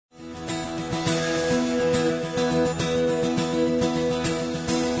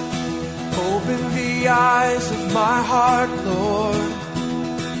my heart, Lord.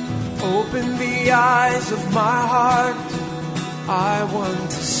 Open the eyes of my heart. I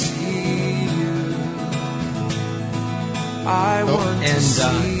want to see you. I want to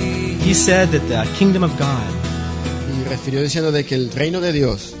see you. He said that the kingdom of God Y refirió diciendo de que el reino de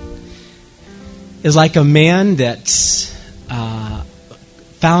Dios is like a man that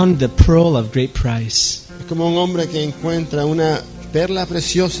found the pearl of great price. es como un hombre que encuentra una perla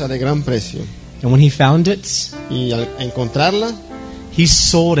preciosa de gran precio. And when he found it, Y al encontrarla, he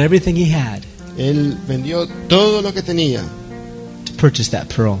sold everything he had él vendió todo lo que tenía to purchase that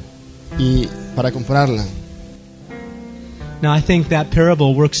pearl. y para comprarla. Now, I think that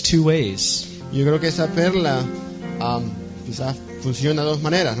parable works two ways. Yo creo que esa perla quizás funciona de dos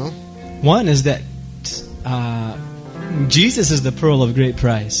maneras, ¿no? One is that Jesus is the pearl of great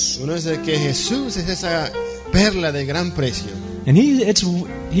price. Uno es de que Jesús es esa perla de gran precio. And he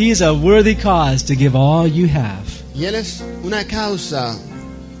is a worthy cause to give all you have. Y Él es una causa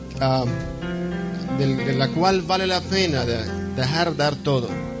de la cual vale la pena de dejar dar todo.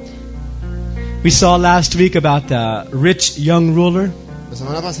 We saw last week about the rich young ruler. La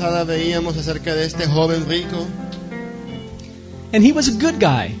semana pasada veíamos acerca de este joven rico And he was a good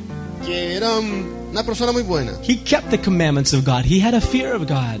guy. que era una persona muy buena. He kept the commandments of God. He had a fear of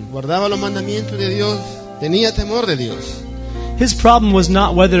God. Guardaba los mandamientos de Dios, tenía temor de Dios. His problem was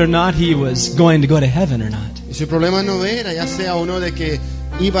not whether or not he was going to go to heaven or not. Y su problema no era ya sea o no de que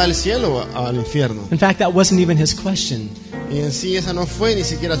iba al cielo o al infierno. In fact, that wasn't even his question. Y en sí esa no fue ni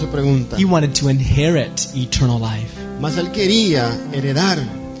siquiera su pregunta. He wanted to inherit eternal life. Mas él quería heredar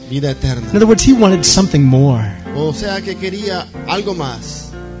vida eterna. In other words, he wanted something more. O sea que quería algo más.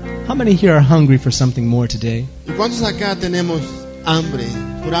 How many here are hungry for something more today? ¿Y cuántos acá tenemos hambre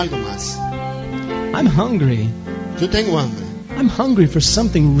por algo más? I'm hungry. Yo tengo hambre. I'm hungry for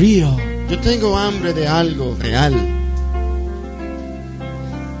something real. Yo tengo hambre de algo real.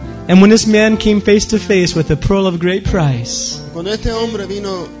 And when this man came face to face with a pearl of great price, Cuando este hombre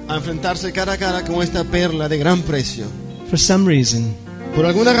vino a enfrentarse cara a cara con esta perla de gran precio, for some reason, por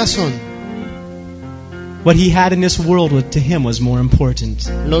alguna razón, what he had in this world to him was more important.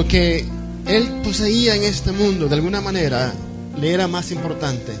 lo que él poseía en este mundo, de alguna manera, le era más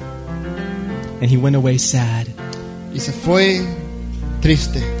importante. And he went away sad Y se fue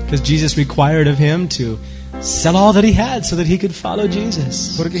triste, because Jesus required of him to sell all that he had so that he could follow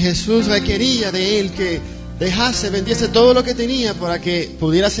Jesus. porque Jesús requería de él que dejase, vendiese todo lo que tenía para que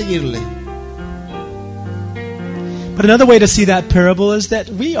pudiera seguirle. But another way to see that parable is that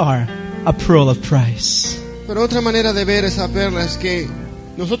we are a pearl of price. Pero otra manera de ver esa perla es que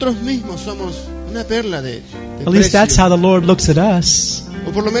nosotros mismos somos una perla de At least that's precio. how the Lord looks at us.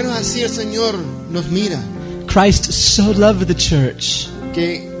 O por lo menos así el Señor nos mira. Christ so loved the church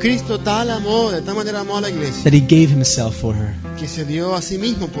Que Cristo tal amó, de tal manera amó a la iglesia, that he gave himself for her, que se dio a sí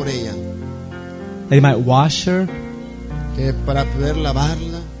mismo por ella, that he might wash her que para poder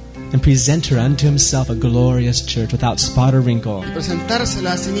lavarla and present her unto himself a glorious church without spot or wrinkle. y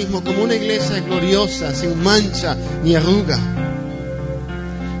presentársela a sí mismo como una iglesia gloriosa, sin mancha ni arruga.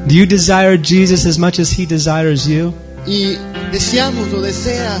 Do you desire Jesus as much as he desires you? Y deseamos o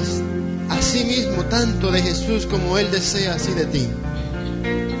deseas a sí mismo tanto de Jesús como Él desea así de ti.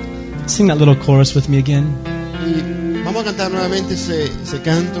 Sing that little chorus with me again. Y vamos a cantar nuevamente ese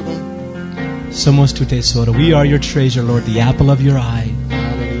canto. Somos tu tesoro. We are your treasure, Lord, the apple of your eye.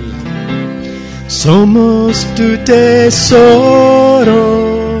 Aleluya. Somos tu tesoro,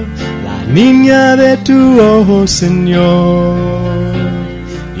 la niña de tu ojo, Señor.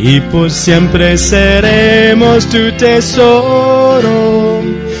 Y por siempre seremos tu tesoro,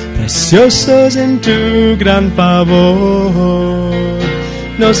 preciosos en tu gran favor.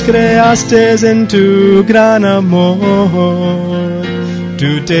 Nos creaste en tu gran amor.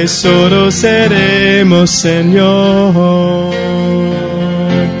 Tu tesoro seremos, Señor.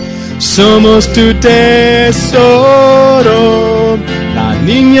 Somos tu tesoro, la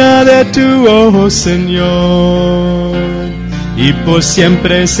niña de tu ojo, Señor. Y por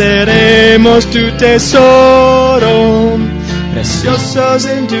siempre seremos tu tesoro, preciosos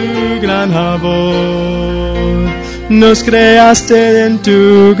en tu gran amor. Nos creaste en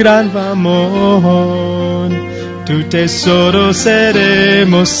tu gran amor. Tu tesoro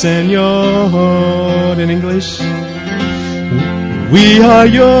seremos, Señor. In English. We are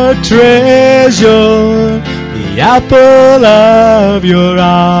your treasure, the apple of your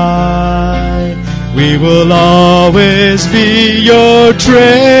eye. We will always be your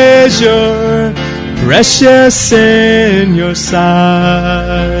treasure, precious in your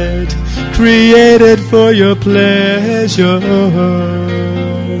sight, created for your pleasure.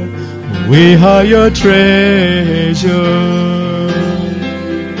 We are your treasure.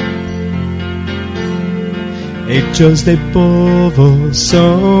 Hechos de polvo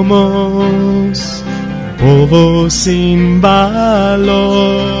somos, polvo sin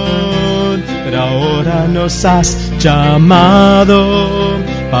valor, pero ahora nos has llamado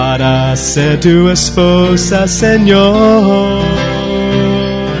para ser tu esposa, Señor.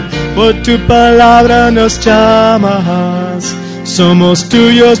 Por tu palabra nos llamas, somos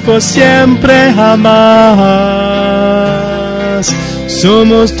tuyos por siempre jamás.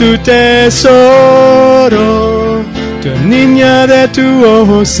 Somos tu tesoro, tu niña de tu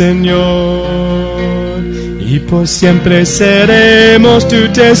ojo, Señor. Y por siempre seremos tu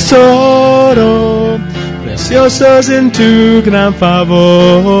tesoro, preciosos en tu gran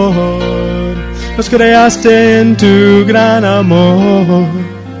favor. Nos creaste en tu gran amor,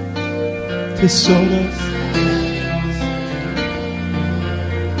 tesoro.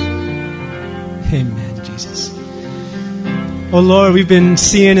 Amen, Jesus. Oh Lord, we've been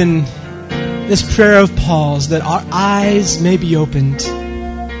seeing in this prayer of Paul's that our eyes may be opened.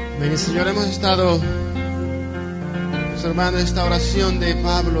 Amén. Señor, hemos estado observando esta oración de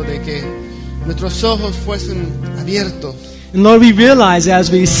Pablo de que nuestros ojos fuesen abiertos. And Lord, we realize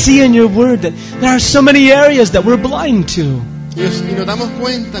as we see in your word that there are so many areas that we're blind to. Y nos damos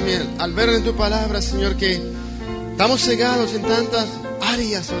cuenta al ver en tu palabra, Señor, que estamos cegados en tantas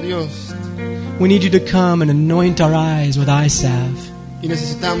áreas, oh Dios. We need you to come and anoint our eyes with eye salve. Y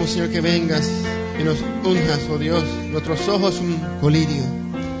necesitamos, Señor, que vengas y nos unjas, oh Dios, nuestros ojos un colirio.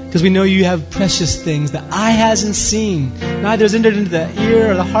 Because we know you have precious things that eye hasn't seen, neither has entered into the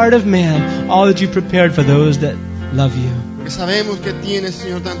ear or the heart of man, all that you prepared for those that love you. Porque sabemos que tienes,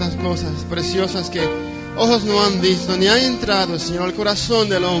 Señor, tantas cosas preciosas que ojos no han visto, ni han entrado, Señor, al corazón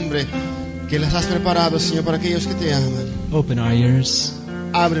del hombre, que las has preparado, Señor, para aquellos que te aman. Open our ears.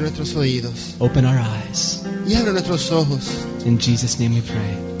 Abre nuestros oídos. Open our eyes. Y abre nuestros ojos. In Jesus' name we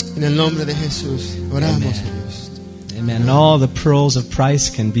pray. En el nombre de Jesús oramos, Amen. Dios. Amen. And all the pearls of price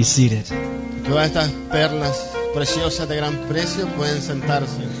can be seated. Todas estas perlas preciosas de gran precio pueden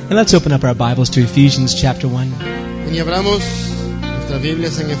sentarse. And let's open up our Bibles to Ephesians chapter 1. Y abramos nuestras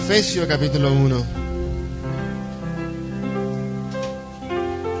Biblias en Efesios capítulo 1.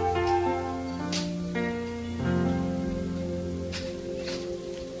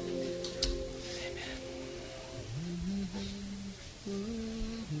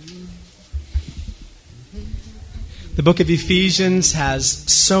 The book of Ephesians has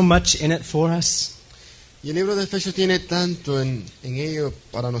so much in it for us. Y el libro de Efesios tiene tanto en ello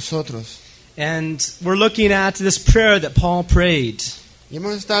para nosotros. And we're looking at this prayer that Paul prayed. Y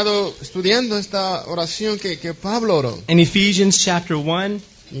hemos estado estudiando esta oración que Pablo oró. In Ephesians chapter 1,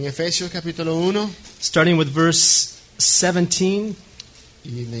 Y en Efesios capítulo 1, starting with verse 17,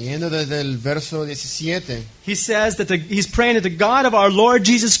 y leyendo desde el verso 17, he says that he's praying that the God of our Lord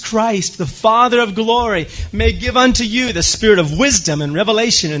Jesus Christ, the Father of glory, may give unto you the spirit of wisdom and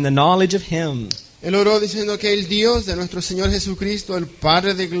revelation in the knowledge of Him. él oró diciendo que el Dios de nuestro Señor Jesucristo, el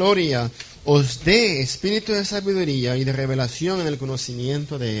Padre de gloria, os dé espíritu de sabiduría y de revelación en el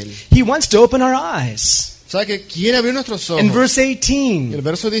conocimiento de Él. He wants to open our eyes. O sea que quiere abrir nuestros ojos. In verse En el 18,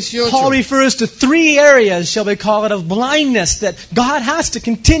 verso 18, Paul refers to three areas, shall we call it, of blindness that God has to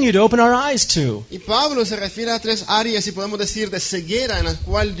continue to open our eyes to. y Pablo se refiere a tres áreas, y podemos decir, de ceguera en las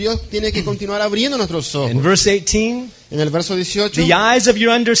cuales Dios tiene que continuar abriendo nuestros ojos. In verse 18, En el verso 18, the eyes of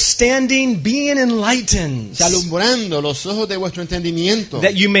your understanding being enlightened, alumbrando los ojos de vuestro entendimiento,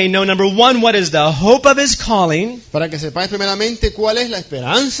 that you may know, number one, what is the hope of His calling, para que sepáis primeramente cuál es la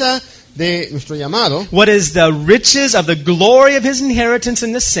esperanza de nuestro llamado, what is the riches of the glory of His inheritance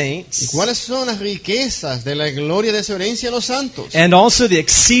in the y saints, cuáles son las riquezas de la gloria de su herencia en los santos, and also the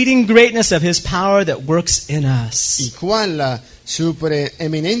exceeding greatness of His power that works in y us. cuál la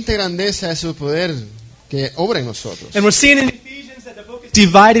supereminente grandeza de su poder que obra en nosotros. And we're seeing in Ephesians that the book is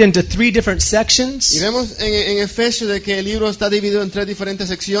divided into three different Y sections, vemos en Efesios de que el libro está dividido en tres diferentes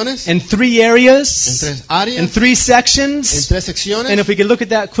secciones, in three en areas, tres áreas, in three en sections. tres secciones. And if we could look at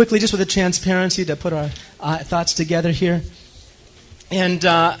that quickly, just with a transparency to put our thoughts together here. And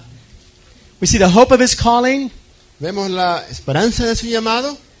we see the hope of His calling, Vemos la esperanza de su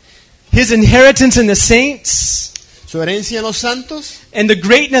llamado, His inheritance in the saints, su herencia en los santos, and the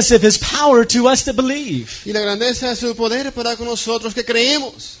greatness of His power to us that believe. y la grandeza de su poder para con nosotros que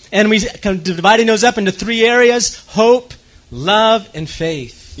creemos. And we come dividing those up into three areas: hope, love, and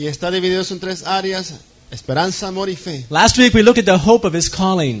faith. Y está dividido en tres áreas: esperanza, amor y fe. Last week we looked at the hope of His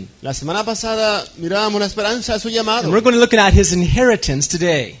calling. La semana pasada mirábamos la esperanza de su llamado, And we're going to look at His inheritance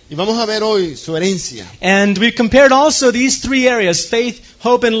today. y vamos a ver hoy su herencia. And we compared also these three areas, faith,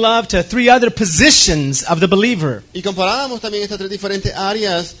 hope, and love to three other positions of the believer. Y comparábamos también estas tres diferentes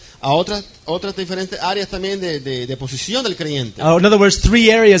áreas a otras diferentes áreas también de posición del creyente. In other words, three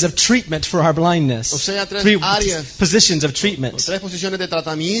areas of treatment for our O blindness. sea, tres Three áreas, positions of treatment. tres posiciones de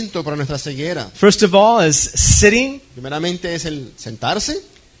tratamiento para nuestra ceguera. First of all is sitting. Primeramente es el sentarse.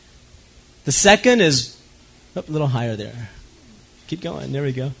 The second is a little higher there. Keep going. There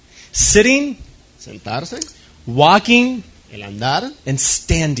we go. Sitting, Sentarse, walking, el andar and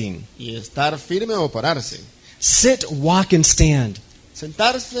standing. y estar firme o pararse. Sit, walk, and stand.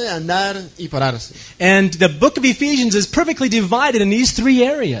 Sentarse, andar y pararse. And the book of Ephesians is perfectly divided in these three Y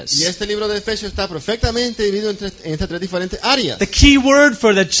areas. este libro de Efesios está perfectamente dividido en estas tres diferentes áreas. The key word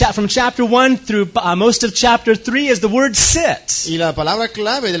for from chapter 1 through most of chapter 3 is the word sit. Y la palabra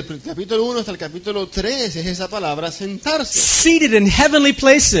clave del capítulo 1 hasta el capítulo 3 es esa palabra sentarse. Seated in heavenly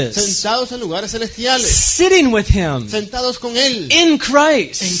places. Sentados en lugares celestiales. Sitting with Him. Sentados con Él. In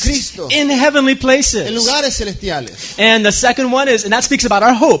Christ. En Cristo. In heavenly En places. lugares celestiales. And the second one is, and that speaks about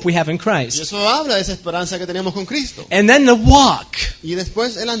our hope we have in Y Christ. eso habla de esa esperanza que tenemos con Cristo. And then the walk, Y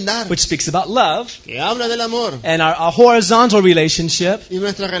después el andar, which speaks about love que habla del amor and our horizontal relationship. y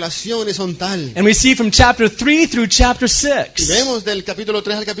nuestra relación horizontal. And we see from chapter 3 through chapter Y 6, vemos del capítulo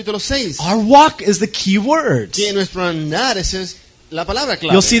 3 al capítulo 6 our walk is the key word. que nuestro andar esa es la palabra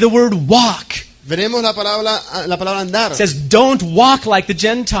clave. You'll see the word walk. Veremos la palabra andar. It says, don't walk like the Dice,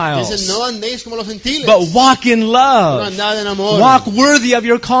 Gentiles, no andéis como los gentiles. but walk in No love. andad en amor. Walk worthy of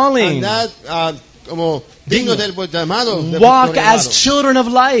your calling. Andad como dignos del llamado. del Walk llamado. as children of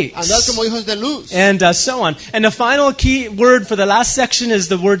light. Andad como hijos de luz. And so on. And the final key word for the last section is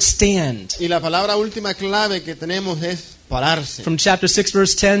the word stand. Y la palabra última clave que tenemos es pararse. From chapter 6,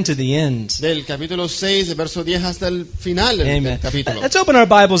 verse 10 to the end. Del capítulo 6, del verso 10 hasta el final del Amen. capítulo. Let's open our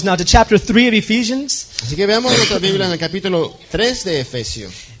Bibles now to chapter 3 of Ephesians. Así que veamos nuestra Biblia en el capítulo 3 de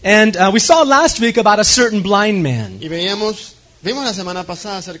Efesios. And we saw last week about a certain blind man. Y vimos la semana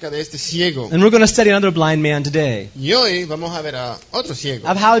pasada acerca de este ciego. And we're going to study another blind man today. Y hoy vamos a ver a otro ciego.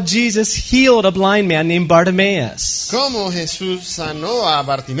 Of how Jesus healed a blind man named Bartimaeus. Cómo Jesús sanó a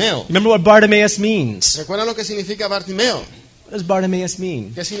Bartimeo. Remember what Bartimaeus means? ¿Recuerdan lo que significa Bartimeo? What does Bartimaeus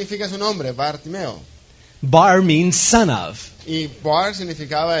mean? ¿Qué significa su nombre? Bartimeo. Bar means son of. Y Bar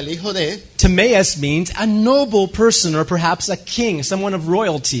significaba el hijo de. Timaeus means a noble person or perhaps a king, someone of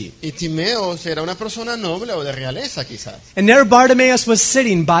royalty. Y Timeos era una persona noble o de realeza quizás. And there Bartimaeus was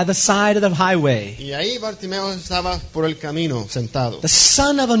sitting by the side of the highway. Y ahí Bartimeo estaba por el camino sentado. The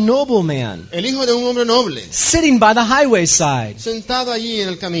son of a nobleman, El hijo de un hombre noble. sitting by the highway side Sentado allí en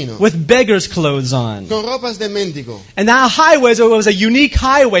el camino. with beggar's clothes on. Con ropas de mendigo. And that highway was a unique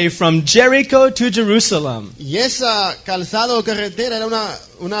highway from Jericho to Jerusalem. Y esa calzada o carretera era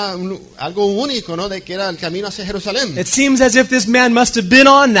algo único, ¿no? De que era el camino hacia Jerusalén. It seems as if this man must have been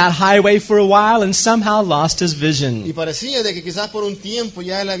on that highway for a while and somehow lost his Y vision. parecía de que quizás por un tiempo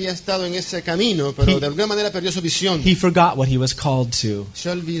ya él había estado en ese camino, pero de alguna manera perdió su visión. He forgot what he was called to. Se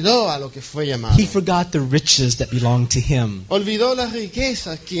olvidó a lo que fue llamado. He forgot the riches that belonged to him. Olvidó las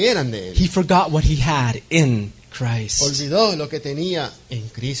riquezas que eran de él. He forgot what he had in Christ. Olvidó lo que tenía en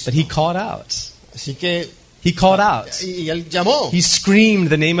Cristo. But he called out. Así que He called out. y él llamó, He screamed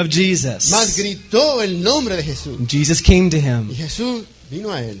the name of más Jesus. gritó el nombre de Jesús. Jesus came to Y him, Jesús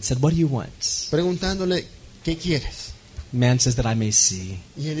vino a él said, "What do you want?" preguntándole, ¿qué quieres? Man says that I may see.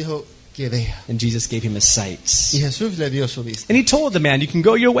 Y él dijo, que vea. And Jesus gave him his sight. Y Jesús le dio su vista. And he told the man, "You can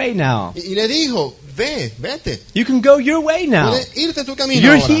go your way now. Y le dijo, vete. You can go your way now. Puedes irte a tu camino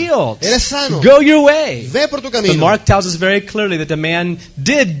You're ahora. healed. Eres sano. Go your way." Ve por tu But camino. Mark tells us very clearly that the man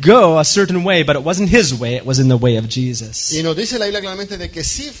did go a certain way, but it wasn't his way, it was in the way of Jesus. Y nos dice la Biblia claramente de que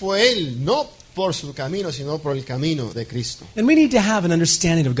sí fue él, no por su camino, sino por el camino de Cristo. And we need to have an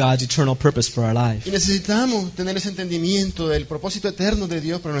understanding of God's eternal purpose for our life. Y necesitamos tener ese entendimiento del propósito eterno de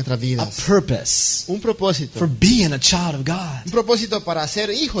Dios para nuestras A vidas. purpose Un propósito. for being a child of God. Un propósito para ser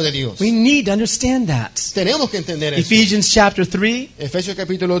hijo de Dios. We need to understand that. Tenemos que entender eso. Ephesians chapter 3, Efesios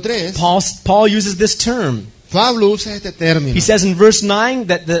capítulo 3, Paul uses this term. Pablo usa este término. He says in verse 9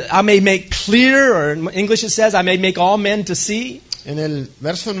 that I may make clear, or in English it says, I may make all men to see. En el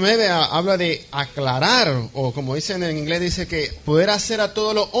verso 9 habla de aclarar, o como dicen en inglés, dice que poder hacer a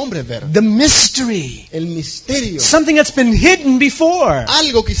todos los hombres ver. The mystery. El misterio. Something that's been hidden before.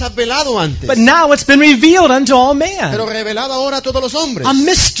 Algo quizás velado antes, But now it's been revealed unto all pero men. revelado ahora a todos los hombres. A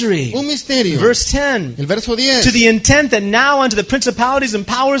mystery. Un misterio. Verse 10. El verso 10. To the intent that now unto the principalities and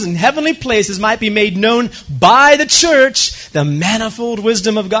powers in heavenly places might be made known by the church the manifold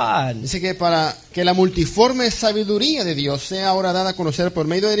wisdom of God. Dice que para que la multiforme sabiduría de Dios sea ahora dada a conocer por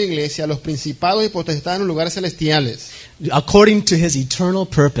medio de la iglesia a los principados y potestades en los lugares celestiales, according to his eternal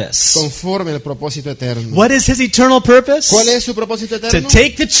purpose. conforme al propósito eterno. What is his eternal purpose? ¿Cuál es su propósito To eterno?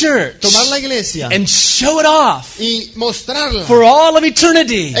 take the church Tomar la iglesia and show it off y mostrarla, for all of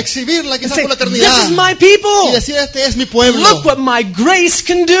eternity. exhibirla And quizás say, por la this eternidad is my y people. decir, este es mi pueblo. Look what my grace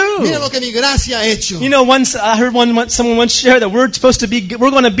can Mira do. lo que mi gracia ha hecho. You know, once I heard someone once share that we're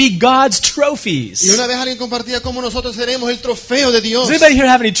going to be God's trophies. Y una vez alguien compartía cómo nosotros seremos el trofeo de Dios. Does anybody here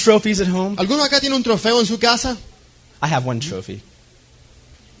have any trophies at home? ¿Alguno acá tiene un trofeo en su casa? I have one trophy.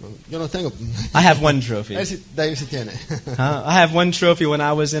 Yo no tengo. I have one trophy. David sí tiene. I have one trophy. When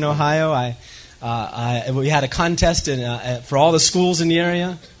I was in Ohio, we had a contest for all the schools in the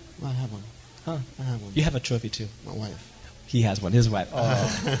area. I have one. Huh. I have one. You have a trophy too. My wife. He has one. His wife.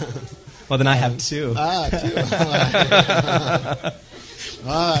 Oh. Well, then I have two.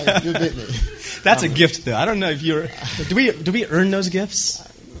 You beat me. That's a gift, though. I don't know if you're. Do we earn those gifts?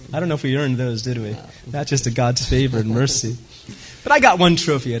 I don't know if we earned those, did we? Not just a God's favor and mercy. But I got one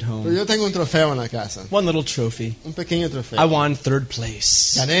trophy at Pero home. yo tengo un trofeo en la casa. One little trophy. Un pequeño trofeo. I won third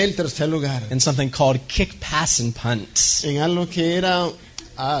place Gané el tercer lugar in something called kick, pass, and punt. en algo que era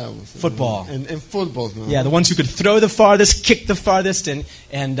Football. En fútbol, ¿no? Yeah, the ones who could throw the farthest, kick the farthest, and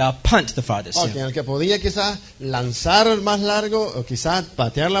punt the farthest. Okay, Yeah. el que podía quizás lanzar más largo o quizás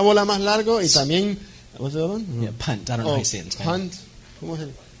patear la bola más largo y también what's the other one? Yeah, punt. I don't know how you say it in Spanish. Punt, ¿cómo se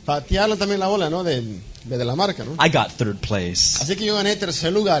llama? Patearla también la bola, ¿no? De la marca, ¿no? I got third place. Así que yo gané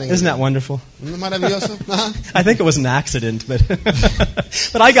tercer lugar. Isn't that wonderful? ¿No es maravilloso? Ajá. I think it was an accident, but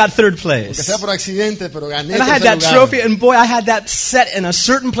but I got third Que place. sea por accidente, pero gané And I had tercer that lugar. trophy, and boy, I had that set in a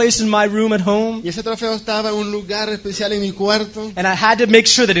certain place in my room at home. Y ese trofeo estaba en un lugar especial en mi cuarto. And I had to make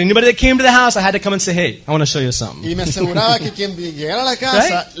sure that anybody that came to the house, I had to come and say, hey, I want to show you something. Y me aseguraba que quien llegara a la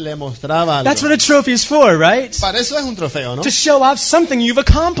casa le mostraba algo. That's what a trophy is for, right? Para eso es un trofeo, ¿no? To show off something you've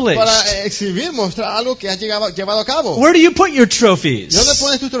accomplished. Para exhibir, mostrar algo que has llevado a cabo. Where do you put your trophies? ¿Dónde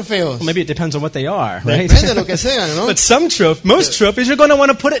pones tus trofeos? Well, maybe it depends on what they are, right? Depende de lo que sean, ¿no? But most trophies, you're going to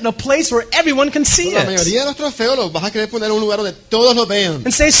want to put it in a place where everyone can see La it. mayoría de los trofeos los vas a querer poner en un lugar donde todos los vean.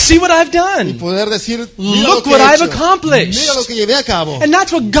 And say, see what I've Y done. poder decir, mira Look lo que what he I've hecho. accomplished. Mira lo que llevé a cabo. And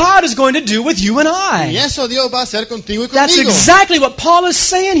that's what God is going to do with you and Y I. eso Dios va a hacer contigo y That's conmigo. exactly what Paul is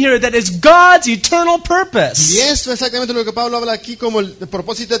saying here, that is God's eternal Y purpose. eso es exactamente lo que Pablo habla aquí como el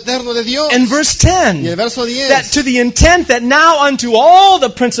propósito eterno de Dios. In verse Y el 10, verso that 10. to the intent that now unto all the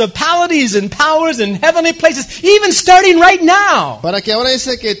principalities and powers in heavenly places, even starting right now, Para que ahora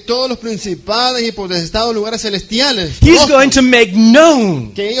dice que todos los principados y potestados lugares celestiales He's conozcan, going to make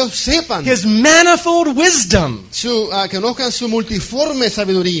known que ellos sepan, His manifold wisdom. que conozcan su multiforme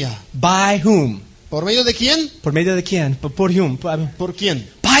sabiduría. By whom? ¿Por medio de quién? Por medio de quién? Por whom? ¿Por quién?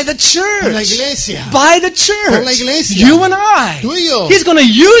 By the church. Por la iglesia. By the church. Por la iglesia. You and I. Tú y yo. He's going to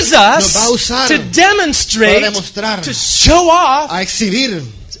use Nos va a us usar to demonstrate, para demostrar, to show off, a exhibir,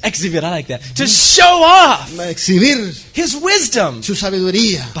 exhibit, I like that, to show off His wisdom su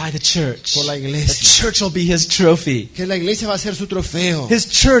sabiduría by the church. por la The iglesia. church will be His trophy. Que la iglesia va a ser su trofeo. His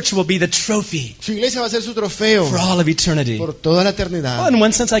church will be the trophy Su iglesia va a ser su trofeo for all of eternity. por toda la Well, eternidad. in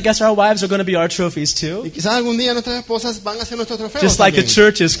one sense, I guess our wives are going to be our trophies Y too. quizás algún día nuestras esposas van a ser nuestros trofeos Just like the también.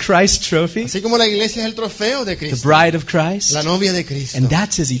 church is Christ's trophy, Así como la iglesia es el trofeo de the Cristo, bride of Christ. la novia de Cristo. And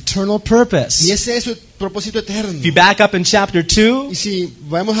that's His eternal purpose. Y ese es su propósito eterno. If you back up in chapter 2, Y si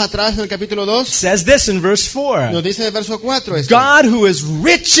vamos atrás en el capítulo 2, it says this in verse 4. nos dice en el verso 4 esto. God who is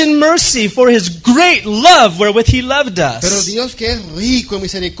rich in mercy for His great love wherewith He loved Pero us. Dios que es rico en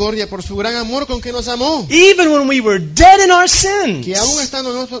misericordia por su gran amor con que nos amó, Even when we were dead in our que aún sins,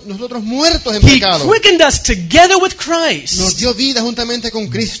 estando nosotros muertos en He pecado, quickened us together with nos Christ. dio vida juntamente con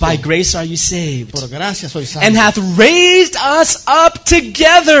Cristo. By grace are you saved. Por gracia soy And salvo. hath raised us up Y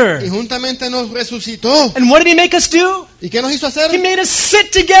together. juntamente nos resucitó. And what did He make us do? ¿Y qué nos hizo hacer? He made us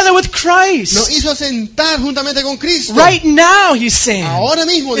sit together with Nos Christ. hizo sentar juntamente con Cristo. Right now, He's saying, Ahora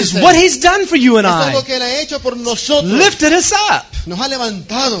mismo is dice, what He's done for you and esto es lo I. que Él ha hecho por nosotros. Lifted us up. Nos ha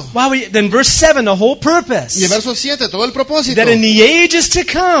levantado. Then verse 7, the whole Y el purpose. verso 7, todo el propósito. That in the ages to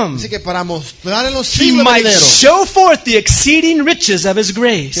come, Así que para mostrar en los He siglos might venideros show forth the exceeding riches of His que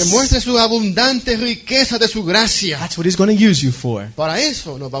grace. muestre su abundante riqueza de su gracia. That's what He's going to use you for. Para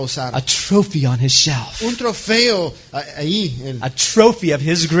eso nos va a usar. A trophy on His shelf. Un trofeo ahí. A trophy of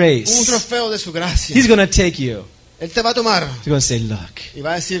His Un grace. trofeo de su gracia. He's going to take you. Él te va a tomar He's going to say, look. y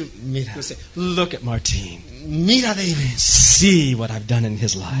va a decir, mira, He'll say, look at Martine. mira David, See what I've done in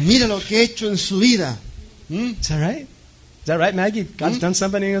his life. mira lo que he hecho en su vida. ¿Mm? Is that right? Is that right, Maggie? God's done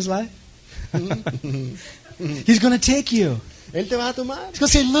something in his life? He's going to take you. Él te va a tomar. He's going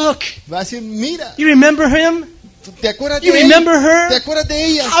to say, look, Va a decir, mira, you remember him? ¿te acuerdas de You él? remember her? ¿Te acuerdas de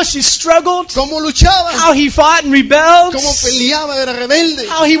ella? How she struggled? ¿Cómo luchaba? How he fought and rebelled? ¿Cómo peleaba? Era rebelde.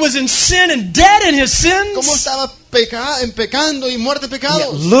 How he was in sin and dead in his ¿Cómo sins? estaba pecando y muerto de Yet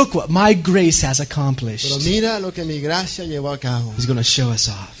pecados? look what my grace has Pero accomplished. mira lo que mi gracia llevó a cabo. He's going to show us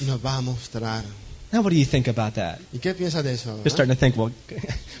off. Y nos va a mostrar. Now, what do you think about that? ¿Y qué piensas de eso? You're starting to think, well,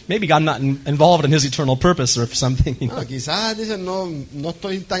 maybe I'm not involved in his eternal purpose or something. You know? Quizás dicen, no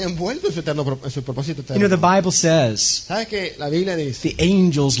estoy tan envuelto en su propósito You know, the eterno. Bible says ¿Sabes que la Biblia dice the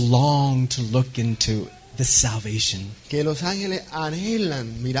angels long to look into this salvation. que los ángeles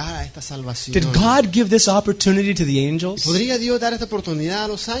anhelan mirar a esta salvación? Did God give this opportunity to the angels? ¿Podría Dios dar esta oportunidad a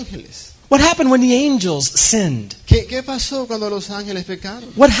los ángeles? What happened when the angels sinned? ¿Qué pasó cuando los ángeles pecaron?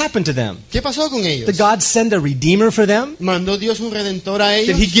 What happened to them? ¿Qué pasó con ellos? Did God send a redeemer for them? ¿Mandó Dios un redentor a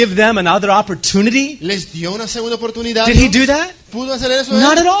Did ellos? He give them another opportunity? ¿Les dio una segunda oportunidad? Did He Dios? do that? ¿Pudo hacer eso?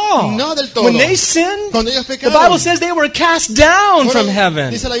 Not él? at all. No del todo. When they sinned, Cuando ellos the pecaron, Bible says they were cast down from heaven.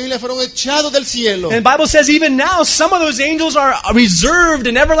 dice la Biblia, fueron echados del cielo. And the Bible says even now some of those angels are reserved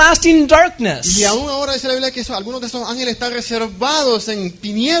in everlasting darkness. Y aún ahora dice la Biblia que algunos de esos ángeles están reservados en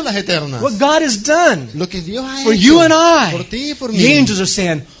tinieblas eternas. What God has done Lo que Dios ha for hecho you and I, por ti y por the mí. angels are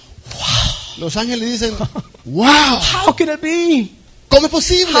saying, Los ángeles dicen, wow, how can it be? ¿cómo es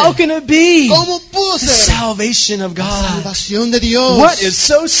posible? How can it be? ¿Cómo pudo The ser? salvation of La God. salvación de Dios. What is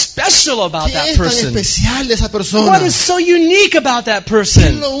so special about ¿Qué that es tan person? especial de esa persona? What is so unique about that ¿Qué es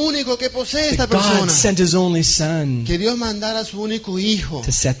person? lo único que posee esta That God persona? sent His only Son Que Dios mandara a su único hijo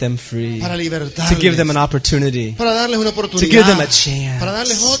to set them free, para to libertarles, give them an opportunity, para darles una to oportunidad, give them a chance. para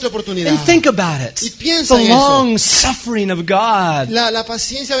darles otra oportunidad. And think about it. Y piensa The en eso. long suffering of God. La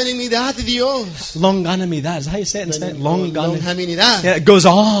paciencia, benignidad de Dios. Longanimidad. Is that how you say it in Spanish? Longanimidad. Longanimidad. Yeah, it goes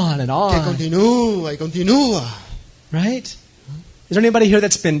on and Que on. continúa y continúa. Right? Is there anybody here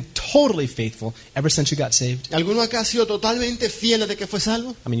that's been totally faithful ever since you got saved? ¿Alguno acá ha sido totalmente fiel desde que fue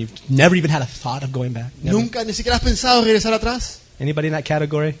salvo? I mean, you've never even had a thought of going back? Never? ¿Nunca, ni siquiera has pensado regresar atrás? Anybody in that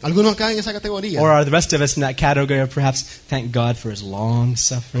category? ¿Alguno acá en esa categoría? Or are the rest of us in that category of perhaps thank God for His long O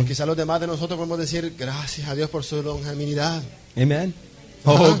suffering? quizás los demás de nosotros podemos decir gracias a Dios por su longanimidad. Amen?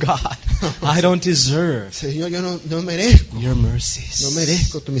 Oh God, I don't deserve Señor, yo no merezco, your mercies. no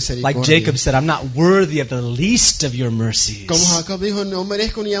merezco tu misericordia. Like Jacob said, I'm not worthy of the least of your mercies. Como Jacob dijo, no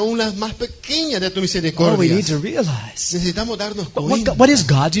merezco ni aún las más pequeñas de tu Oh, we misericordia. need to realize Necesitamos darnos what, cuenta what is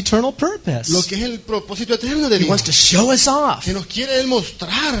God's eternal purpose. lo que es el propósito eterno de He wants Dios. to show us off Que nos quiere Él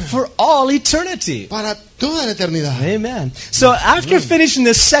mostrar for all eternity. para toda la eternidad. Amen. So after finishing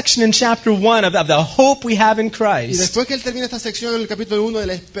this section in chapter 1 of the hope we have in Y Christ, después que Él termina esta sección en el capítulo 1 de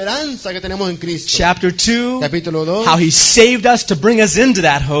la esperanza que tenemos en Cristo. chapter 2, Capítulo 2. how He saved us to bring us into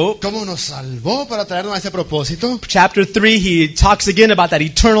that hope. Cómo nos salvó para traernos a ese propósito. Chapter 3, He talks again about that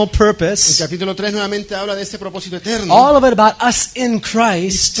eternal El purpose. capítulo 3 nuevamente habla de ese propósito eterno. All of it about us in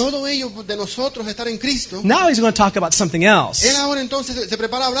Christ. Todo ello de nosotros estar en Cristo. Now He's going to talk about something else. Él ahora entonces se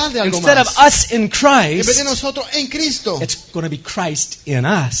prepara a hablar de algo Instead of más. us in En vez de Christ, nosotros en Cristo, it's going to be Christ in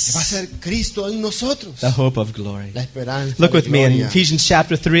va a us, ser Cristo en nosotros. the hope of glory. La esperanza. Look de with me in gloria. Ephesians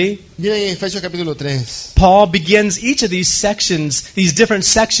chapter 3. Miren en Efesios capítulo 3. Paul begins each of these sections, these different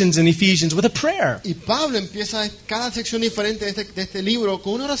sections in Ephesians, with a prayer. Y Pablo empieza cada sección diferente de este libro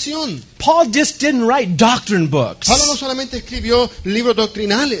con una oración. Paul just didn't write doctrine books. Pablo no solamente escribió libros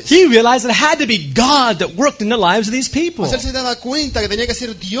doctrinales. He realized it had to be God that worked in the lives of these people. Pues él se daba cuenta que tenía que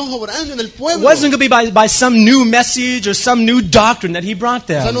ser Dios obrando en el It pueblo. wasn't going to be by some new message or some new doctrine that he brought O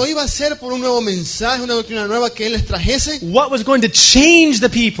sea, them. no iba a ser por un nuevo mensaje, una doctrina nueva que él les trajese. What was going to change the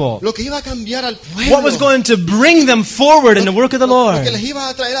people? Lo que iba a cambiar al pueblo. What was going to bring them forward in the work of the Lo que Lord les iba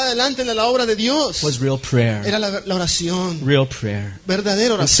a traer adelante en la obra de Dios. was real prayer. Era la oración. Real prayer.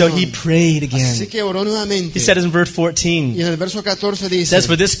 Verdadera And so oración. he prayed Así again. que oró nuevamente. He said in verse Y 14, en el verso 14 it dice, says,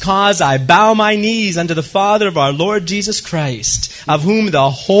 "For this cause I bow my knees unto the Father of our Lord Jesus Christ, of whom the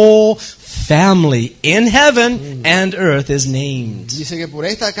whole family in heaven and earth is named." dice que por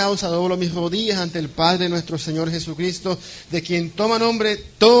esta causa doblo mis rodillas ante el Padre nuestro Señor Jesucristo, de quien toma nombre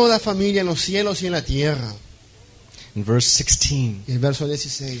toda familia en los cielos y en la tierra. In verse 16, Y el verso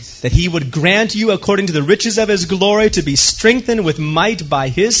 16. that he would grant you according to the riches of his glory to be strengthened with might by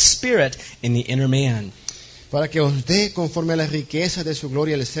his Spirit in the inner man. para que os dé conforme a las riquezas de su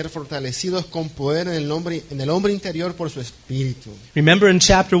gloria el ser fortalecidos con poder en el hombre interior por su espíritu. Remember in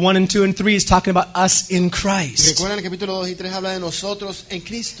chapter 1 and 2 and 3, he's talking about us in Y Christ. recuerdan el capítulo 2 y 3 habla de nosotros en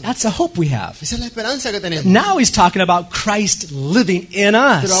Cristo. That's the hope we have. Esa es la esperanza que tenemos. Now he's talking about Christ living in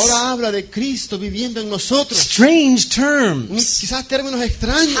Pero us. ahora habla de Cristo viviendo en nosotros. Strange terms. Quizás términos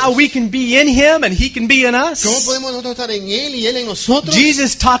extraños. How we can be in him and he can be in ¿Cómo us. podemos nosotros estar en Él y Él en nosotros?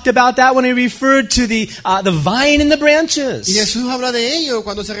 Jesus talked about that when he referred to the vine and the Y branches. Jesús habla de ello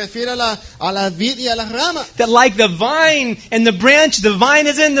cuando se refiere a la vid y a las ramas. That like the vine and the branch, the vine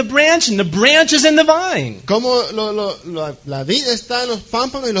is in the branch and the branch is in the vine. Como la vid está en los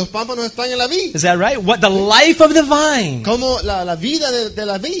pámpanos y los pámpanos están en la vid. Is that right? What the life of the vine Como la vida de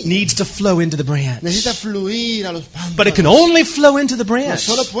la vid needs to flow into the branch. necesita fluir a los pámpanos. But it can only flow into the Pero branch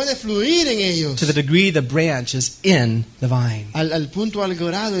solo puede fluir en ellos to the degree the branch is in the vine. al punto, al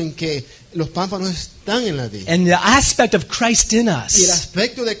grado en que los pámpanos están en la vid. And the aspect of Christ in Y el us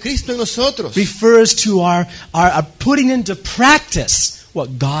aspecto de Cristo en nosotros refers to our putting into practice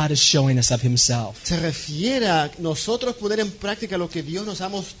what God is showing us of himself. se refiere a nosotros poner en práctica lo que Dios nos ha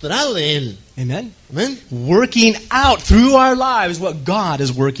mostrado de Él. Amen? Amén. Working out through our lives what God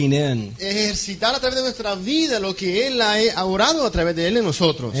is working in. Ejercitar a través de nuestra vida lo que Él ha orado a través de Él en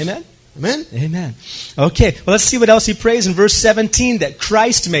nosotros. Amen? Amén. Amen. Okay, well, let's see what else he prays in verse 17. That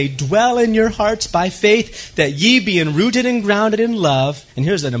Christ may dwell in your hearts by faith, that ye being rooted and grounded in love, and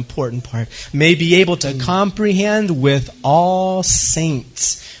here's an important part, may be able to comprehend with all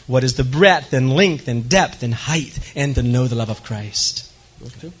saints what is the breadth and length and depth and height, and to know the love of Christ.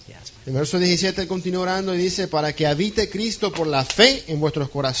 Yes. El verso 17 continúa orando y dice, para que habite Cristo por la fe en vuestros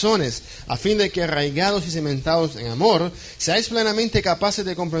corazones, a fin de que arraigados y cimentados en amor, seáis plenamente capaces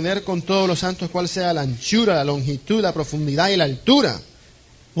de comprender con todos los santos cuál sea la anchura, la longitud, la profundidad y la altura.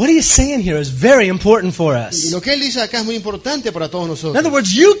 What he is saying here is very important for Y us. lo que Él dice acá es muy importante para todos In nosotros. other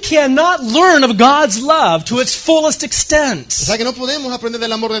words, you cannot learn of God's love to its fullest extent O sea que no podemos aprender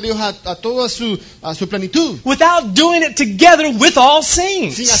del amor de Dios a toda su plenitud, without doing it together with all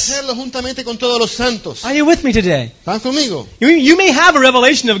sin saints. hacerlo juntamente con todos los santos. Are you with me today? ¿Están conmigo? You may have a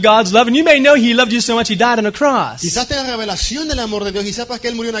revelation of God's love, and you may know He loved you so much He died on a cross. Quizás tengas revelación del amor de Dios y sepas que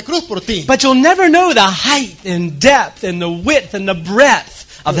Él murió en la cruz por ti. But you'll never know the height and depth and the width and the breadth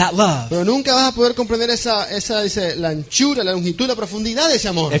of that love Pero nunca vas a poder comprender dice, la anchura, la longitud, la profundidad de ese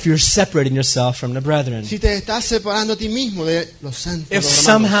amor. if you're separating yourself from the brethren. Si te estás separando a ti mismo de los santos, If los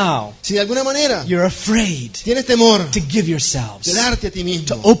hermanos. somehow Si de alguna manera you're afraid tienes temor to give yourselves, de darte a ti to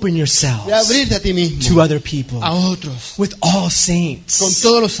mismo, open de yourselves abrirte a ti to mismo, other people, a otros, with all con saints,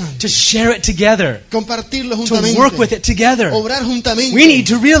 todos los to santos, share it together, compartirlo to juntamente, work with it together. obrar juntamente. We need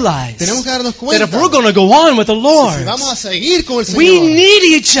to realize Tenemos que darnos that cuenta if we're going to go on with the si Lord, vamos a seguir con el we Señor,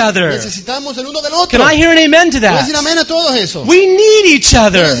 need each other. necesitamos el uno del otro. Can I hear an amen to ¿Puedes decir that? amén a todo eso? We need each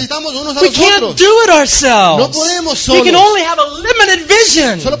other. Necesitamos unos a We los can't otros. do it No ourselves. podemos We can solos. only have a limited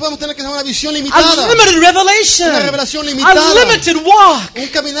vision, Solo podemos tener que tener una visión a limitada, limited revelation, una revelación a limitada, limited walk, un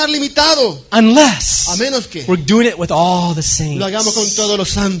caminar limitado, unless a menos que we're doing it with all the lo hagamos con saints. todos los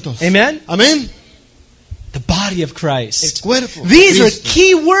santos. Amen? Amén. The body of El Christ. cuerpo. de These are Cristo.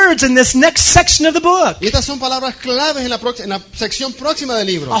 key words in this next section of the book. Y estas son palabras claves en la sección próxima del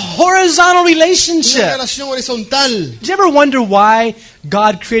libro. A horizontal Una relationship. relación horizontal. Did you ever wonder why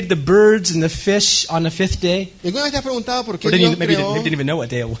God created the birds and the fish on the fifth day? ¿Alguna vez te has preguntado por qué Or Dios maybe you creó? didn't even know what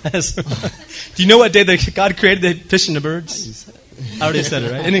day it was. Do you know what day that God created the fish and the birds? I already said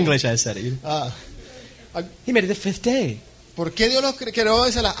it, right? In English I said it. Ah, He made it the fifth day. ¿Por qué Dios los creó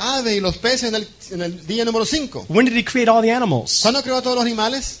las aves y los peces en el día número 5? When did he create all the animals? ¿Cuándo creó a todos los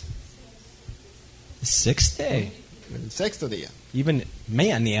animales? The sixth day. El 6º día. Even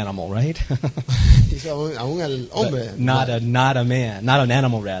man, the animal, right? Hizo aún el hombre. But not a man, not an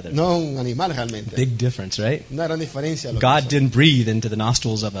animal rather. No un animal realmente. Big difference, right? Una gran diferencia. Lo que God hizo. didn't breathe into the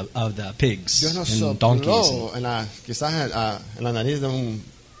nostrils of the pigs Dios no and donkeys. sopló quizás en la nariz de un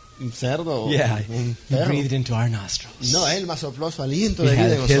cerdo o Yeah, un he perro. breathed into our nostrils. No, Él más sopló su aliento He de vida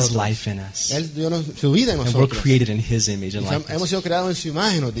had en his nosotros. life in us. Él dio su vida en And we're nosotros. created in his image and likeness. Hemos sido creados en su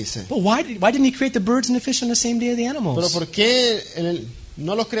imagen, nos dice. But why didn't he create the birds and the fish on the same day of the Pero animals? ¿por qué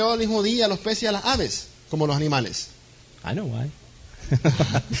no los creó al mismo día a los peces y a las aves como los animales? I know why.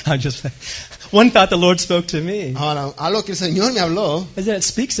 I'm just one thought the Lord spoke to me Ahora, algo que el Señor me habló is that it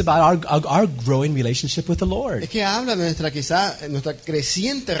speaks about our growing relationship with the Lord. es que habla de nuestra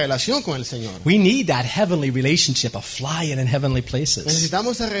creciente relación con el Señor. We need that heavenly relationship of flying in heavenly places.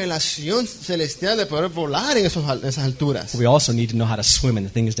 Necesitamos esa relación celestial de poder volar en esas alturas. We also need to know how to swim in the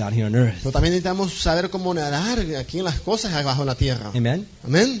things down here on earth. Pero también necesitamos saber cómo nadar aquí en las cosas abajo en la tierra. Amen?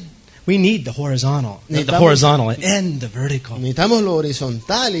 Amén. We need the horizontal, the Necesitamos- horizontal and the vertical. Necesitamos lo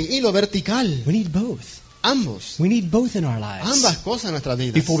horizontal y lo vertical. We need both. Ambos. We need both in our lives Ambas cosas en nuestras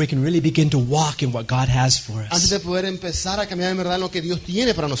vidas. before we can really begin to walk in what God has for Antes us. de poder empezar a caminar en verdad lo que Dios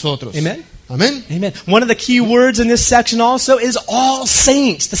tiene para nosotros. Amen. Amén. Amen. One of the key words in this section also is all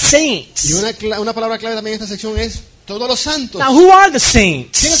saints, the Y saints. una palabra clave también en esta sección es todos los santos. Now, who are the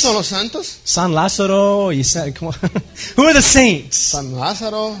 ¿Quiénes saints? son los santos? San Lázaro, you said, come on. Who are the saints? San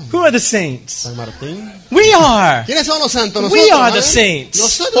Lázaro, Who are the saints? San Martín. We are. ¿Quiénes son los santos? We Nosotros, are the ¿amén? saints.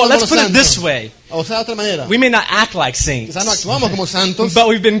 Nosotros Well, somos let's los put it santos. this way. O sea, de otra manera. We may not act like saints, Quizás no actuamos como santos, but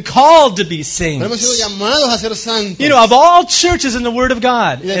we've been called to be pero hemos sido saints. llamados a ser santos. You know, of all churches in the Word of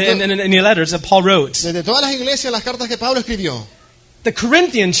God, Y de in the letters that Paul wrote, Desde todas las iglesias, las cartas que Pablo escribió, the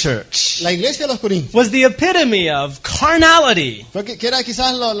Corinthian church la iglesia de los Corintios, was the epitome of carnality. fue que era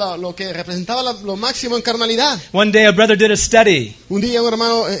quizás lo que representaba lo máximo en carnalidad. One day a brother did a study. Un día un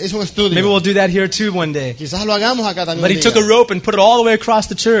hermano hizo un Maybe estudio. we'll do that here too one day. Quizás lo hagamos acá también. But un he took a día. rope and put it all the way across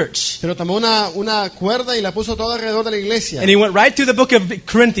the church. Pero tomó una cuerda y la puso todo alrededor de la iglesia. And he went right through the book of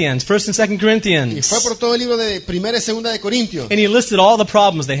Corinthians, 1st and 2nd Y Corinthians. fue por todo el libro de Primera y Segunda de Corintios. And he listed all the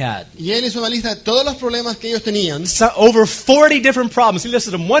problems they had. Y él hizo una lista de todos los problemas que ellos tenían. Over 40 different problems. He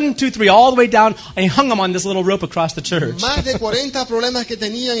listed them 1, 2, 3, all the way down, and he hung them on this little rope across the church. Más de 40 problemas que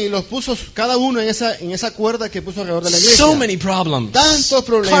tenían y los puso cada uno en esa cuerda que puso alrededor de la iglesia. So many problems. Tantos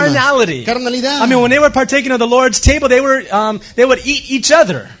problemas. Carnality. Carnalidad. I mean, when they were partaking of the Lord's table, they would eat each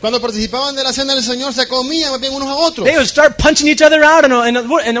other. Cuando participaban de la cena del Señor se comían más bien unos a otros. They would start punching each other out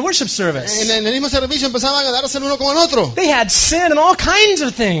in a worship service. En el mismo servicio empezaban a darse el uno con el otro. They had sin and all kinds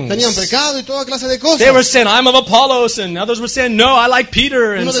of things. Tenían pecado y toda clase de cosas. They were saying, I'm of Apollos, and others were saying, no, I like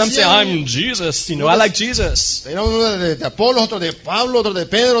Peter, and Uno some say, decía- I'm Jesus, I like Jesus. Era uno de Apolo, otro de Pablo, otro de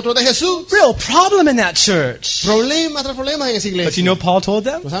Pedro, otro de Jesús. Real problem in that church. Problemas tras problemas en esa But you iglesia. know what Paul told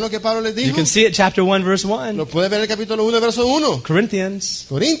them? ¿No saben lo que Pablo les You dijo? can see it, chapter 1, verse 1. Lo puede ver en el capítulo 1, verso 1. Corinthians,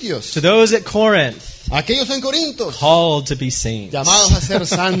 Corintios. to those at Corinth, Aquellos en Corintios, called to be saints. llamados a ser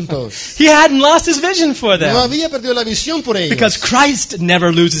santos. He hadn't lost his vision for No them. había perdido la visión por ellos. Because Christ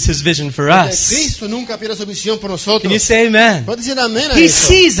never loses his vision for Porque us. Cristo nunca pierde su visión por Can nosotros. you say amen? ¿Puedes decir amén a He eso?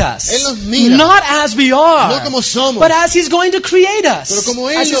 sees us, Él nos mira. not as we are, No como somos. but as He's going to create us, Pero como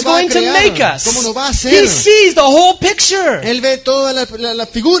Él as nos He's va a going to crear, make us. como nos va a hacer. He sees the whole picture. Él ve toda la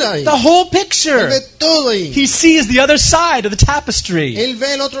figura ahí. The whole Él picture. ve todo ahí. He sees the other side of the tapestry. Él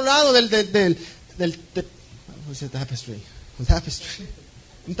ve el otro lado del what's it, tapestry. Un tapestry.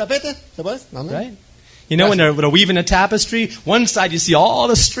 ¿Un tapete? ¿Se puede? No, no. Right? You know, when they're weaving a tapestry, one side you see all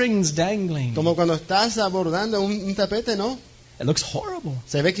the strings dangling. Como cuando estás abordando un tapete, ¿no? It looks horrible.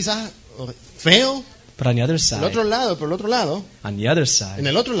 Se ve quizás feo. But on the other El side, otro lado, por el otro lado, on the other en side,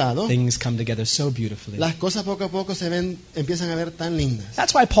 el otro lado, things come together so beautifully. las cosas poco a poco empiezan a ver tan lindas.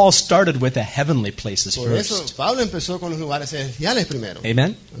 That's why Paul started with the heavenly places Por eso first. Pablo empezó con los lugares celestiales primero.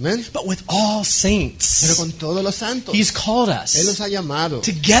 Amen? Amén. But with all Pero saints, con todos los santos. He's called Él los us ha llamado.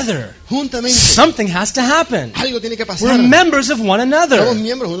 together. Juntamente. Something has to happen. Algo tiene que We're pasar. members of one Somos another.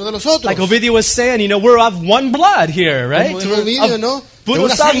 miembros unos de los otros. Like Ovidio was saying, we're of one blood here, right? Como en Ovidio, ¿no? De Puro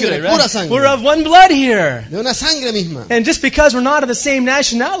una sangre, sangre, pura right? sangre. We're of one blood here. De una sangre misma. And just because we're not of the same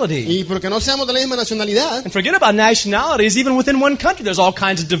nationality, Y porque no seamos de la misma nacionalidad, and forget about nationalities, even within one country, there's all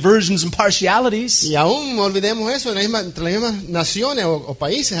kinds of diversions and partialities. y aún no olvidemos eso, entre las mismas naciones o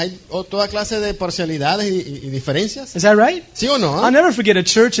países hay toda clase de parcialidades y diferencias. Is that right? ¿Sí o no? I'll never forget a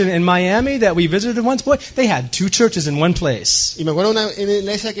church in Miami that we visited once. Boy, they had two churches in one place. Y me acuerdo una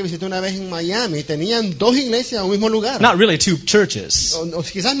iglesia que visité una vez en Miami, tenían dos iglesias en un mismo lugar. Not really two churches, O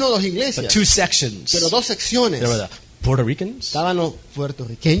quizás no dos iglesias, but two sections. pero dos secciones. There were the Puerto Ricans, Estaban los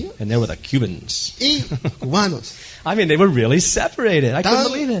puertorriqueños and there were the Cubans. y cubanos. I mean, they were really separated. I couldn't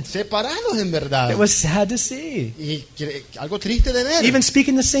believe Estaban it. separados en verdad. It was sad to see. Y algo triste de ver. Even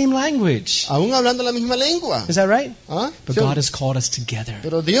speaking the same language. Aún hablando la misma lengua. Is that right? ¿Ah? But Sí. God has called us together.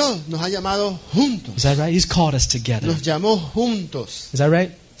 Pero Dios nos ha llamado juntos. Is that right? He's called us together. Nos llamó juntos. Is that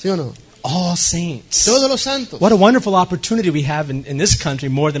right? ¿Sí o no? All saints. Todos los santos. What a wonderful opportunity we have in this country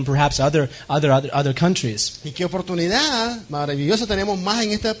more than perhaps other countries. Y qué oportunidad maravillosa tenemos más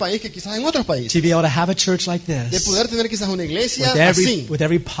en este país que quizás en otros países. To be able to have a church like De this poder tener quizás una iglesia así. with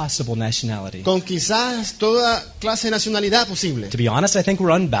every possible nationality. Con quizás toda clase de nacionalidad posible. To be honest, I think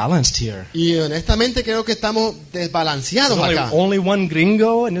we're unbalanced here. Y honestamente creo que estamos desbalanceados There's acá. only one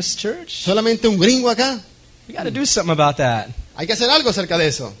gringo in this church. Solamente un gringo acá. We got to do something about that. Hay que hacer algo acerca de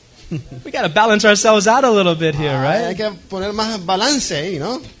eso. We got to balance ourselves out a little bit here, Hay right? que poner más balance ahí,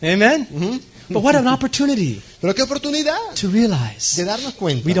 ¿no? Amen. Ujú. But what an opportunity Pero qué oportunidad to realize de darnos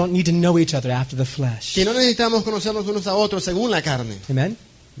cuenta we don't need to know each other after the flesh. que no necesitamos conocernos unos a otros según la carne. Amen.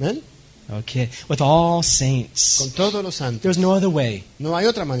 ¿Ven? Okay. With all saints. con todos los santos. There's no other way No hay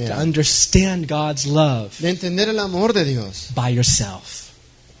otra to manera understand God's love de entender el amor de Dios by yourself,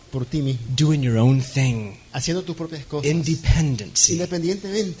 por ti mismo, doing your own thing, haciendo tus propias cosas, independency.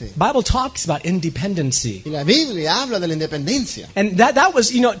 independientemente. Bible talks about independency. Y la Biblia habla de la independencia. And that was,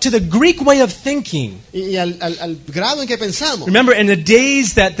 to the Greek way of thinking. Y al grado en que pensamos. Remember, in the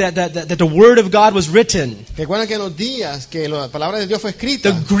days that the Word of God was written, Recuerdan que en los días que la palabra de Dios fue the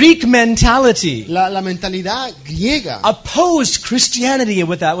escrita, Greek mentality la mentalidad griega opposed Christianity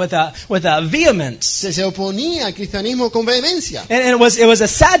with a vehemence. se oponía al cristianismo con vehemencia. And it was a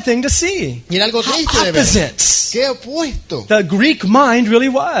sad thing to see. Y era algo How triste de ver. opposites Qué opuesto the Greek mind really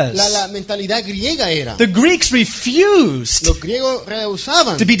was. la mentalidad griega era. The Greeks refused Los griegos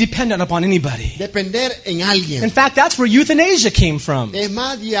rehusaban to be dependent upon anybody. depender en alguien. In fact, that's where euthanasia came from. Es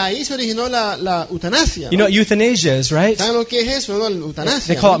más, de ahí se originó la eutanasia. You know what euthanasia is, right? ¿Saben lo que es eso? ¿No? La eutanasia.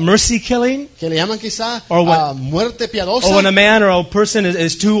 They call it ¿no? mercy killing. Que le llaman quizás Or when- muerte piadosa. Or when a man or a person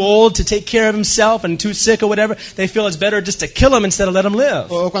is too old to take care of himself and too sick or whatever, they feel it's better just to kill him instead of let him live.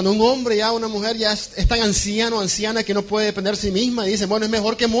 O cuando un hombre ya, una mujer ya es tan anciano o anciana que no puede depender de sí misma y dicen, bueno, es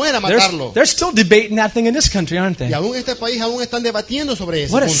mejor que muera matarlo. They're still debating that thing in this country, aren't they? Y aún en este país aún están debatiendo sobre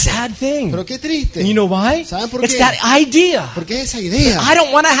eso. What a sad thing. Pero qué triste. And you know why? ¿Saben por It's qué? that idea. Porque es esa idea. I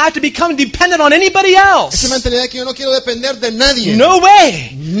don't want to have to become dependent on anybody Esa else. mentalidad que yo no quiero depender de nadie. No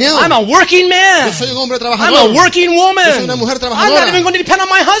way. No. I'm a working man. Yo soy un hombre I'm trabajador. a working woman. Yo soy una mujer I'm trabajadora. not even going to depend on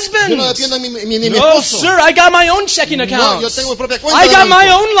my Yo no husband. dependo de ni mi No, esposo. sir, I got my own checking No, account. yo tengo mi propia cuenta I de got banco. my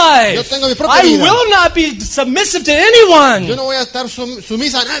own life. Yo tengo mi propia I vida. will not be submissive to Yo anyone. no voy a estar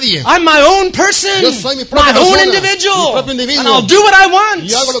sumisa a nadie. I'm my own person, Yo soy mi propia my own persona, individual, mi propio individuo. and I'll do what I want, Y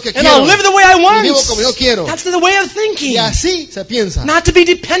yo hago lo que and quiero. I'll live the way I want. Y vivo como yo quiero. That's the way of thinking. Y así se piensa. Not to be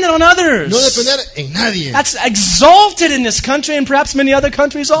dependent on others. No depender en nadie. That's exalted in this country and perhaps many other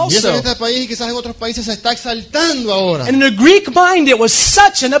countries Y eso en also. este país y quizás en otros países se está exaltando ahora. And in the Greek mind, it was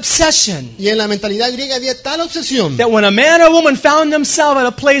such an obsession Y en la mentalidad griega había tal obsesión that when a man or woman found themselves at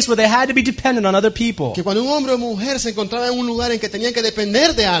a place where they had to be dependent on other people, que cuando un hombre o mujer se encontraba en un lugar en que tenían que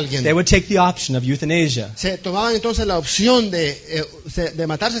depender de alguien, they would take the option of euthanasia. se tomaban entonces la opción de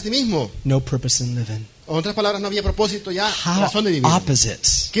matarse a sí mismo. No purpose in living. O en otras palabras, no había propósito ya, How razón de vivir.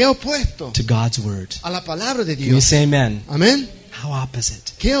 opposites Qué opuesto to God's word. a la palabra de Can you Dios. say amen? Amén. How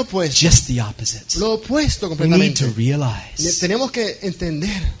opposite. Qué opuesto. Just the opposites. Lo opuesto We need to completamente. realize Tenemos que entender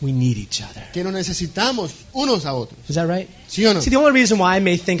we need each other. que nos necesitamos unos a otros. Is that right? ¿Sí o no? See, the only reason why I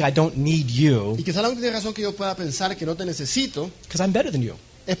may think I don't need you Y quizá la única razón que yo pueda pensar que no te necesito because I'm better than you.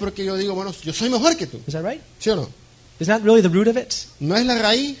 es porque yo digo, bueno, yo soy mejor que tú. Is that right? ¿Sí o no? Isn't that really the root of it? ¿No es la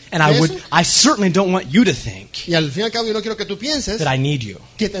raíz And de eso? I certainly don't want you to think Y al fin y al cabo yo no quiero que tú pienses that I need you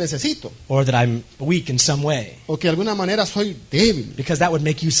que te necesito or that I'm weak in some way o que de alguna manera soy débil. because that would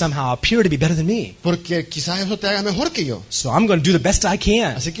make you somehow appear to be better than me. Porque quizás eso te haga mejor que yo. So I'm going to do the best I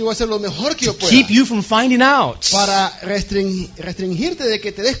can Así que voy a hacer lo mejor que yo to pueda keep you from finding out para restringirte de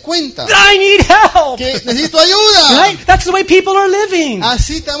que te des cuenta that I need help. que necesito ayuda. Right? That's the way people are living.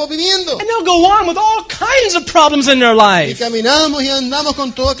 Así estamos viviendo. And they'll go on with all kinds of problems in their Y life. caminamos y andamos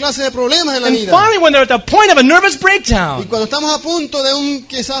con toda clase de problemas en la And vida. finally, when they're at the point of a nervous Y breakdown, cuando estamos a punto de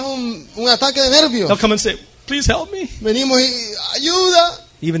quizás un ataque de nervios, they'll come and say, please help me. venimos y ayuda.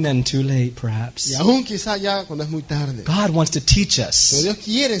 Even then, too late, perhaps. Y aún quizás ya cuando es muy tarde. God wants to teach Pero us Dios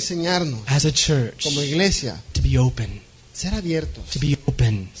quiere enseñarnos as a church como iglesia to be open, ser abiertos, to be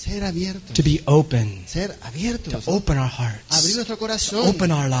open, ser abiertos, to be open, ser abiertos, to open our abrir hearts, nuestro corazón,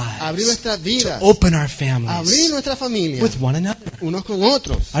 open our abrir lives, nuestras vidas, to open our abrir families nuestra familia with one another. unos con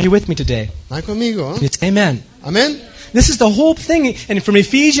otros. Are you with me today? ¿Están conmigo? It's amen. Amén. This is the whole thing. And from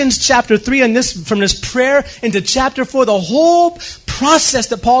Ephesians chapter 3 and from this prayer into chapter 4, the whole process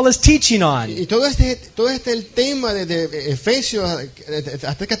that Paul is teaching on. Y todo este el tema de Efesios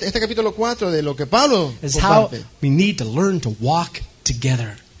hasta este capítulo 4 de lo que Pablo Is how comparte. we need to learn to walk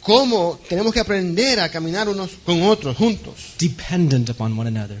together, Cómo tenemos que aprender a caminar unos con otros juntos, dependent upon one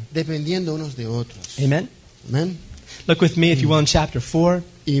another. dependiendo unos de otros. Amen? Amén. Look with me, if you will, in chapter 4.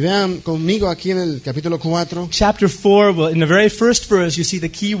 Y vean conmigo aquí en el capítulo 4. Chapter 4, well, in the very first verse, you see the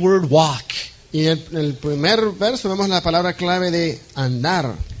key word walk. Y en el primer verso vemos la palabra clave de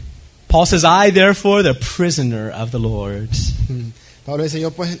andar. Paul says, I, therefore, the prisoner of the Lord. Pablo dice,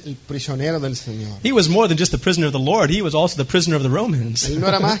 yo pues el prisionero del Señor. He was more than just the prisoner of the Lord. He was also the prisoner of the Romans. Él no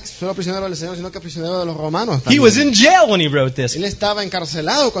era más solo prisionero del Señor, sino que prisionero de los romanos He también. was in jail when he wrote this. Él estaba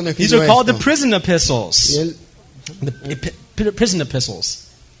encarcelado cuando These escribió are called the esto. prison Y epistles. él, The prison epistles.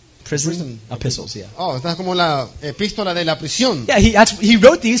 Prison epistles, yeah. Oh, esta es como la epístola de la prisión. Yeah, he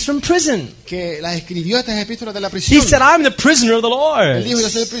wrote these from prison. Que las escribió estas epístolas de la He prisión. said, I'm the prisoner of the Él Lord. dijo, yo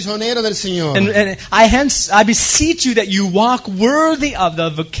soy el prisionero del Señor. And I beseech you that you walk worthy of the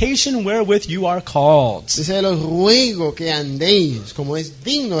vocation wherewith you are called. Dice, los ruego que andéis como es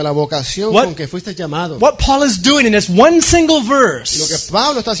digno de la vocación What- con que fuiste llamado. What Paul is doing in this one single Lo que verse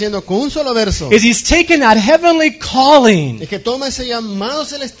Pablo está haciendo con un solo verso is he's taken that heavenly calling, es que toma ese llamado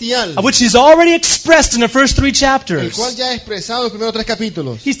celestial, of which he's already expressed in the first 3 el chapters. cual ya he expresado en los primeros 3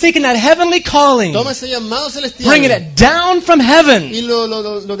 capítulos. He's taken that heavenly calling, Toma ese llamado celestial bringing it down from heaven, y lo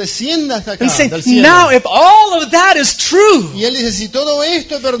descienda hasta acá, and saying, del cielo. now if all of that is true, Y él dice, si todo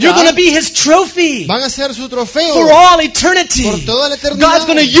esto es you're going to verdad, be his trophy van a ser su trofeo for all eternity. por toda la eternidad. God's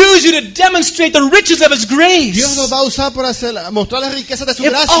going to use you to demonstrate the riches of his grace. Dios nos va a usar para mostrar las riquezas de su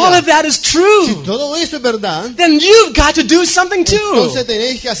If all of gracia. that is Si true, todo eso es verdad, then you've got to do something too. entonces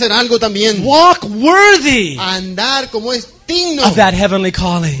tenéis que hacer algo también. Walk worthy Andar como es digno of that heavenly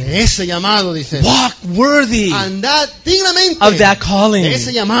calling. de ese llamado, dice. Walk worthy Andad dignamente of that calling. de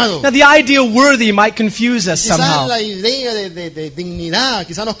ese llamado. Now, the idea worthy might confuse us Quizás somehow. la idea de dignidad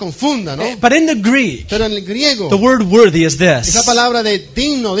quizás nos confunda, ¿no? But in the Greek, Pero en el griego, the word worthy is esa this. palabra de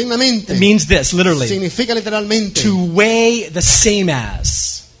digno, dignamente, It means this, literally. significa literalmente To weigh the same as.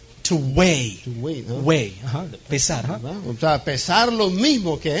 To weigh. to weigh, ¿no? Weigh. Pesar, ¿verdad? O sea, pesar lo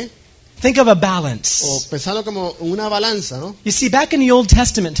mismo que, Think of a balance. o pesarlo como una balanza, ¿no? You see, back in the Old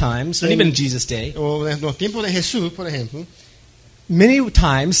Testament times, and even in Jesus' day, O en los tiempos de Jesús, por ejemplo, many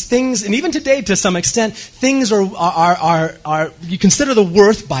times things, and even today to some extent, things are you consider the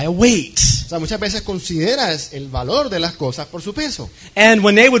worth by a weight. o sea, muchas veces consideras el valor de las cosas por su peso. And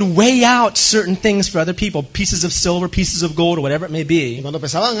when they would weigh out certain things for other people, pieces of silver, pieces of gold, or whatever it may Y be, cuando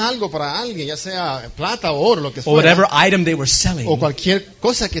pesaban algo para alguien, ya sea plata o oro, lo que or fuera, whatever item they were o selling, cualquier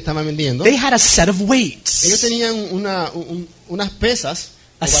cosa que estaban vendiendo, they had a set of ellos weights. tenían unas pesas,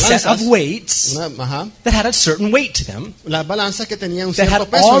 A o set of balanzas, weights ajá, that had a certain weight to them las balanzas que tenían un that cierto had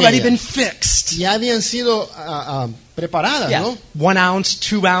peso en already ellas. been fixed. Ya habían sido preparadas, Yeah. ¿no? 1 ounce,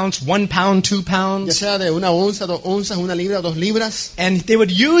 2 ounce, 1 pound, 2 Ya pounds. sea de 1 onza, 2 onzas, 1 libra, 2 libras. And they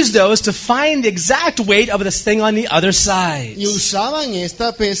would use those to find the exact weight of this thing on the other side. Y usaban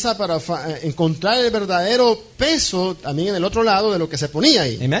esta pesa para encontrar el verdadero peso también en el otro lado de lo que se ponía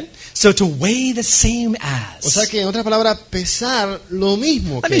ahí. Amen? So to weigh the same O sea as. que en otras palabras, pesar lo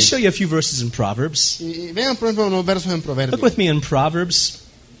mismo Let que. me show you a few verses in Proverbs. Y vean por ejemplo unos versos en Look Proverbios. with me in Proverbs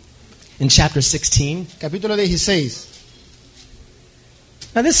in chapter 16. Capítulo 16.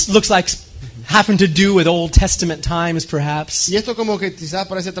 Now this looks like having to do with Old Testament times perhaps. Y esto como que quizás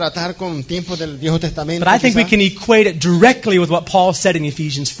parece tratar con tiempos del Viejo Testamento. But I think we quizás. can equate it directly with what Paul said in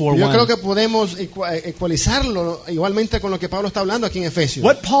Ephesians Yo creo 4:1. que podemos ecualizarlo igualmente con lo que Pablo está hablando aquí en Efesios.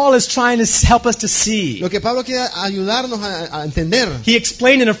 What Paul is trying to help us to see. Lo que Pablo quiere ayudarnos a entender. He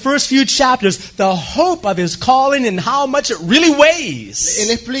explained in the first few chapters the hope of his calling and how much it really weighs. Él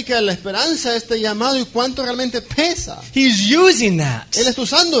explica la esperanza de este llamado y cuánto realmente pesa. He's using that. Él está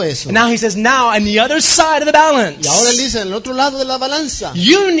usando eso. And now he says, now on the other side of the balance, Y ahora él dice, en el otro lado de la balanza,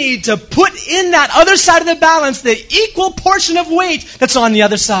 you need to put in that other side of the balance the equal portion of weight that's on the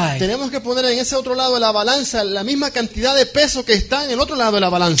other side. tenemos que poner en ese otro lado de la balanza la misma cantidad de peso que está en el otro lado de la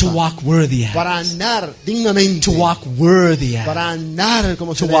balanza. To walk worthy Para of. andar dignamente. To walk worthy of. Para andar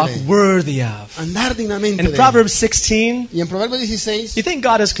como To se walk debe. worthy of. Andar dignamente. In de Proverbs 16, Y en Proverbios 16, you think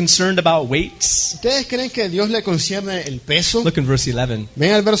God is concerned about weights? ¿ustedes creen que a Dios le concierne el peso? Look in verse 11.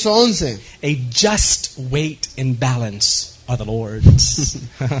 Ven al verso 11. A just weight and balance are the Lord's.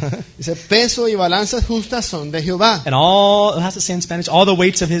 Dice, peso y balanzas justas son de Jehová. And all, it has to say in Spanish, all the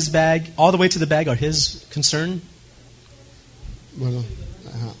weights of his bag, all the weights of the bag are his concern. Bueno,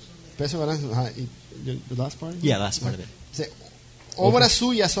 ajá. Peso y balanzas, ajá. ¿Y the last part? Yeah, that's part of it. Dice, obras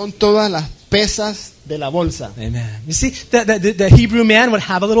suyas son todas las pesas de la bolsa. Amen. You see, the Hebrew man would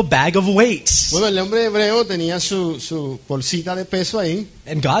have a little bag of weights. Bueno, el hombre hebreo tenía su bolsita de peso ahí.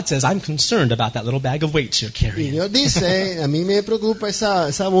 And God says, I'm concerned about that little bag of weights you're Y carrying. Dios dice, a mí me preocupa esa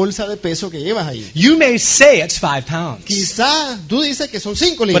bolsa de peso que llevas ahí. You may say it's 5 pounds, Quizá tú dices que son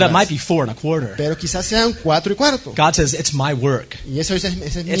 5 but it might libras, be 4 1/4. pero quizás sean 4 y cuarto. God says, it's my work. Y esa es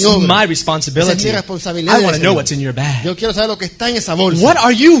mi It's obra. my Esa responsibility. es mi responsabilidad. I want to know Señor. what's in your bag. Yo quiero saber lo que está en esa bolsa. What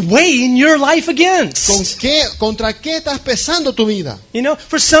are you weighing your life against? ¿Contra qué estás pesando tu vida? You know,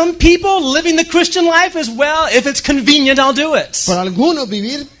 for some people, living the Christian life is, well, if it's convenient, I'll do it. Para algunos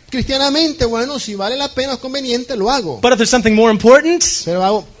vivir cristianamente, bueno, si vale la pena o es conveniente, lo hago. But if there's something more important,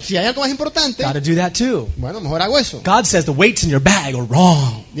 Pero si hay algo más importante, got to do that too. bueno, mejor hago eso. God says the weights in your bag are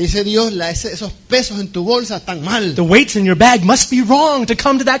wrong. Dice Dios, esos pesos en tu bolsa están mal. The weights in your bag must be wrong to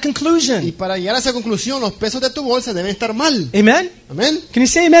come to that Y conclusion. para llegar a esa conclusión, los pesos de tu bolsa deben estar mal. Amen? Amén. Can you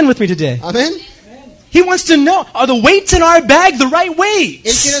say amen with me today? Amén. He wants to know, are the weights in our bag the right Él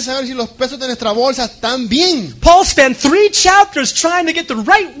weights? quiere saber si los pesos de nuestra bolsa están bien. Paul spent 3 chapters trying to get the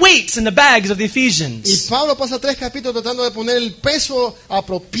right weights in the bags of the Y Ephesians Pablo pasa 3 capítulos tratando de poner el peso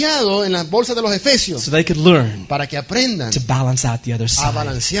apropiado en las bolsas de los efesios so they could learn para que aprendan to balance out the other a side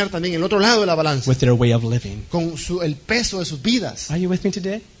balancear también el otro lado de la balanza with their way of living. con el peso de sus vidas. Are you with me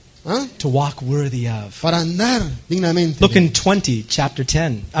today? ¿Ah? To walk worthy of. Para andar dignamente. Look in 20, chapter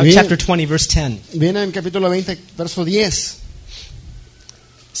 10. Bien. Chapter 20, verse 10. Viene en capítulo 20, verso 10.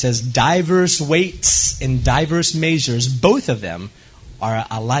 It says, diverse weights and diverse measures, both of them are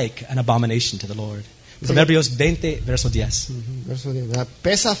alike an abomination to the Lord. Proverbios 20, verso 10. Verso 10. ¿Verdad?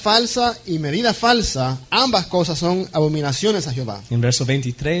 Pesa falsa y medida falsa, ambas cosas son abominaciones a Jehová. In verso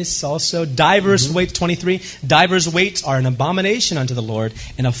 23 also, diverse weights, 23, diverse weights are an abomination unto the Lord,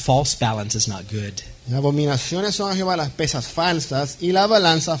 and a false balance is not good. Las abominaciones son a Jehová las pesas falsas y la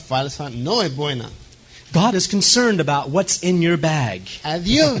balanza falsa no es buena. God is concerned about what's in your bag. A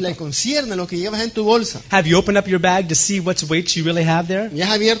Dios le concierne lo que llevas en tu bolsa. Have you opened up your bag to see what weights you really have there? ¿Ya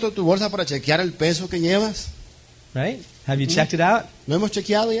has abierto tu bolsa para chequear el peso que llevas? Right? Have you checked it out? ¿Lo hemos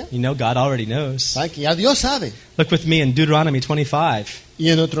chequeado ya? You know God already knows. ¿Sabes que ya Dios sabe? Look with me in Deuteronomy 25. Y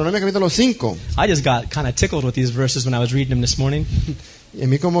en Deuteronomio capítulo 5, I just got kind of tickled with these verses when I was reading them this morning. y a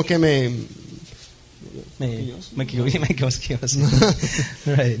mí como que me...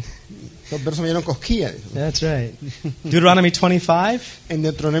 Right. Los versos me dieron cosquillas. That's right. Deuteronomy 25, En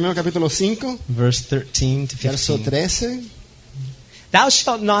Deuteronomio capítulo 5, verse 13 to verso 15. 13. Thou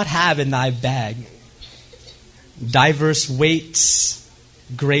shalt not have in thy bag diverse weights,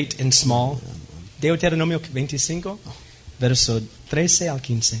 great and small. Deuteronomio 25, verso 13 al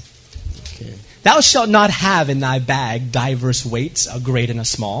 15. Okay. Thou shalt not have in thy bag diverse weights, a great and a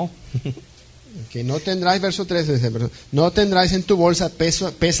small. Que no tendráis, verso 13 dice, no tendráis en tu bolsa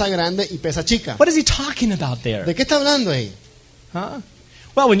pesa grande y pesa chica. What is he talking about there? ¿De qué está hablando ahí? Huh?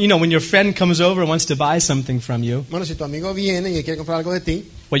 Well, when your friend comes over and wants to buy something from you, Bueno, si tu amigo viene y quiere comprar algo de ti,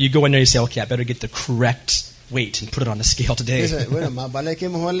 well, you go in there and you say, okay, I better get the correct weight and put it on the scale today. dice, bueno, más vale que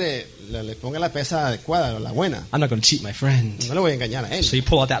mejor le ponga la pesa adecuada, la buena. I'm not going to cheat my friend. No le voy a engañar a él. So you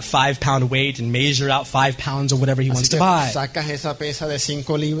pull out that 5-pound weight and measure out 5 pounds or whatever he wants Así to que buy. sacas esa pesa de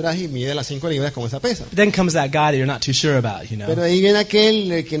 5 libras y mide las 5 libras con esa pesa. But then comes that guy that you're not too sure about, Pero ahí viene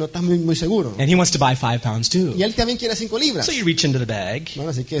aquel que no estás muy seguro. And he wants to buy 5 pounds too. Y él también quiere 5 libras. So you reach into the bag,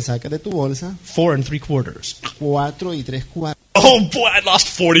 Bueno, así que sacas de tu bolsa 4 3/4. 4 y 3/4. Oh boy, I lost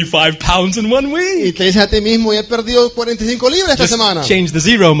 45 pounds in 1 Y week. te dices a ti mismo, he perdido 45 libras esta Just semana. change the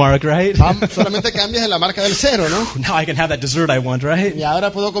zero mark, right? Solamente cambias la marca del cero, ¿no? Now I can have that dessert I want, right? Y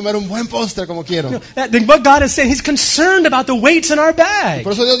ahora puedo comer un buen póster como quiero. What God is saying, He's concerned about the weights in our bag.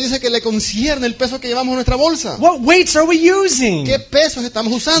 Por eso Dios dice que le concierne el peso que llevamos en nuestra bolsa. What weights are we using? ¿Qué pesos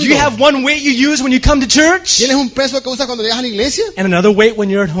estamos usando? Do you have one weight you use when you come to church? ¿Tienes un peso que usas cuando llegas a la iglesia? And another weight when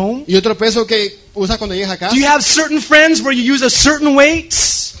you're at home? ¿Y otro peso que usas cuando llegas a casa? Do you have certain friends where you use a certain weight?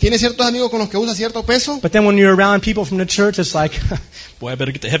 ¿Tienes ciertos amigos con los que usas cierto peso? But then when you're around people from the church, it's like, boy, I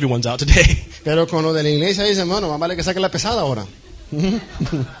better get the heavy ones out today. Pero con lo de la iglesia dicen, bueno, más vale que saque la pesada ahora.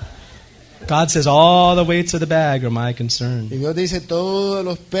 God says all the weights of the bag are my concern. Y Dios dice, todos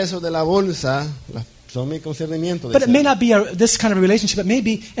los pesos de la bolsa son mi concernimiento. But it may not be this kind of a relationship, it may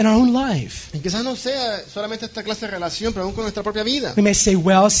be in our own life. Y quizás no sea solamente esta clase de relación, pero aún con nuestra propia vida. We may say,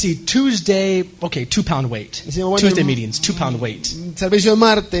 well, see, Tuesday, okay, 2-pound weight. Decimos, bueno, Tuesday meetings, 2-pound weight. Servicio de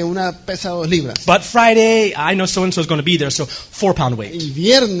Marte, una pesa 2 libras. But Friday, I know so-and-so is going to be there, so 4-pound weight. Y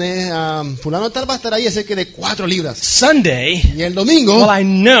viernes, fulano tal va a estar ahí, así que de 4 libras. Sunday, Y el domingo, well, I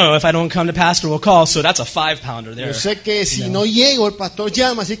know if I don't come, the pastor will call, so that's a 5-pounder there. yo sé que si no llego, el pastor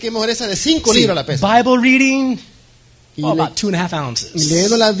llama, así que mejor esa de 5 libras la pesa. Bible reading, Y about 2.5 ounces.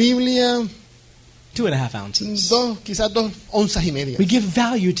 leyendo la Biblia, 2.5 ounces. quizás 2 onzas y media. We give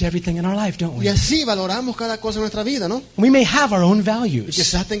value to everything in our life, don't Y we? así valoramos cada cosa en nuestra vida, ¿no? We may have our own Y values.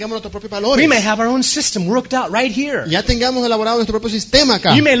 quizás tengamos nuestros propios We valores. may have our own system worked out right here. Ya tengamos elaborado nuestro propio sistema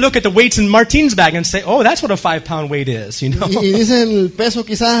acá. You may look at the weights in Martine's bag and say, oh, that's what a 5-pound weight is, you know? Y dice el peso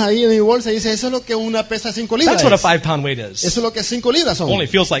quizás ahí en mi bolsa, y dice, eso es lo que una pesa 5 libras. That's what a es. 5-pound weight is. Eso es lo que 5 libras son. Only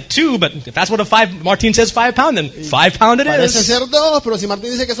feels like 2, but if that's what a 5, Martine says 5-pound, then 5-pound it Parece is. ser 2, pero si Martín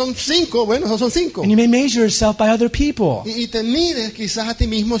dice que son 5, bueno, esos son 5. rico. And you may measure yourself by other people. Y te mides quizás a ti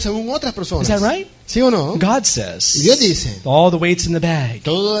mismo según otras personas. Is that right? ¿Sí o no? God Y says, Dios dice, all the weights in the bag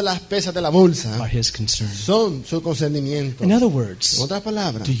todas las pesas de la bolsa are His concern. son su concernimiento. In other En words, otras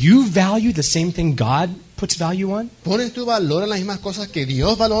palabras, do you value the same thing God puts value on? ¿pones tu valor en las mismas cosas que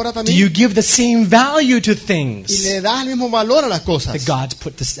Dios valora Do también? you give the same value to Y things le das el mismo valor a las that cosas God's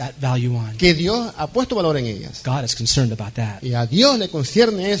put that value on? que Dios ha puesto valor en ellas. God is concerned about that. Y a Dios le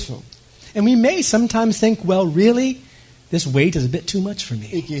concierne eso. And we may sometimes think, well, really, this weight is a bit too much for Y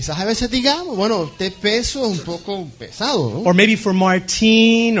me. quizás a veces digamos, bueno, este peso es un poco pesado, ¿no? Or maybe for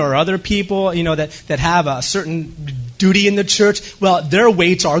Martine or other people, that have a certain duty in the church, well, their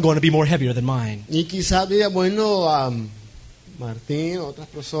weights are going to be more heavier than mine. Y quizás diga, bueno, Martín, otras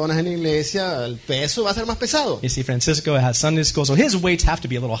personas en la iglesia, el peso va a ser más pesado. You see, Francisco has Sunday school, so his weights have to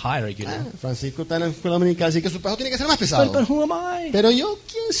be a little higher, Francisco está en la escuela dominical, así que su peso tiene que ser más But pesado. who am I? Pero yo,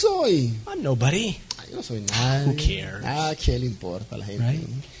 ¿quién soy? I'm nobody, Ay, yo no soy nadie. Who cares? ¿Qué le importa a la gente? right?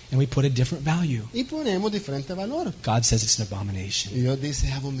 And we put a different value. Y ponemos diferente valor. God says it's an abomination. Y Dios dice,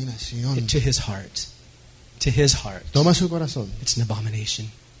 es abominación. To his heart. To his heart. Toma su corazón. It's an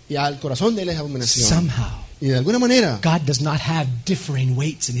abomination. Y al corazón de él es abominación. Somehow, Y de alguna manera, God does not have differing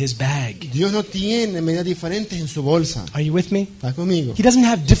weights in his bag. Dios no tiene medidas diferentes en su bolsa. Are you with me? ¿Estás conmigo? He doesn't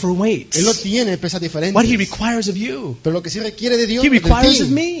have different weights. Él no tiene pesas diferentes. What he requires of you. Pero lo que sí requiere de Dios He es de requires ti. of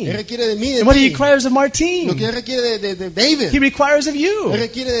me. Él requiere de mí, de And what he ti. requires of Lo que Martine. Él requiere de David. He requires of Él you.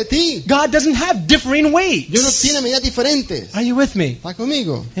 requiere de ti. God doesn't have differing Dios no weights. tiene medidas diferentes. Are you with me? ¿Estás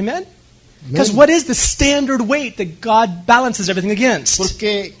conmigo? Amen? Because what is the standard weight that God balances everything against?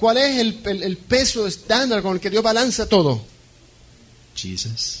 Porque ¿cuál es el peso estándar con el que Dios balanza todo?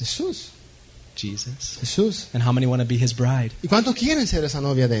 Jesus. Jesús. Jesus. Jesús. And how many want to be his bride? ¿Y cuántos quieren ser esa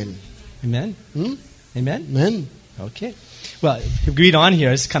novia de él? Amen? ¿Mm? Amen? Amén. Okay. Well, if you read on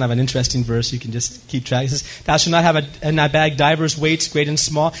here, it's kind of an interesting verse. You can just keep track. It says, thou shalt not have in thy bag divers weights, great and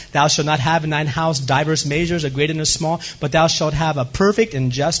small. Thou shalt not have in thine house divers measures, a great and a small. But thou shalt have a perfect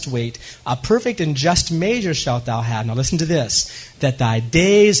and just weight. A perfect and just measure shalt thou have. Now listen to this. That thy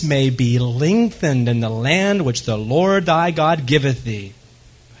days may be lengthened in the land which the Lord thy God giveth thee.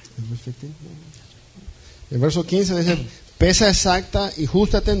 El verso 15 dice, pesa exacta y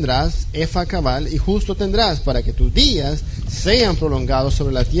justa tendrás, efa cabal y justo tendrás, para que tus días sean prolongados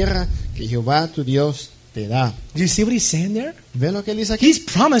sobre la tierra que Jehová tu Dios te da. Do you see what he's saying there? ¿Ves lo que él dice aquí? He's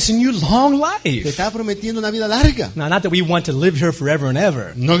promising you long Te life. está prometiendo una vida larga. Now, not that we want to live here forever and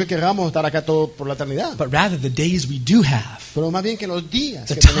ever, No que queramos estar acá todo por la eternidad, but rather the days we do have, pero más bien que los días,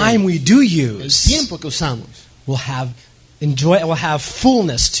 the que time tenemos, we do el use, tiempo que usamos, will have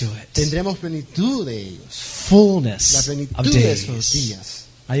fullness to it. tendremos plenitud de ellos. La Fullness of plenitud de esos days. días.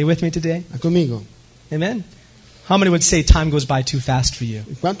 Are you with me today? ¿Estás conmigo? Amen. How many would say time goes by too fast for you?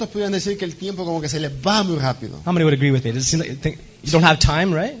 ¿Cuántos pudieran decir que el tiempo como que se les va muy rápido? How many would agree with me? Does it seem like you don't have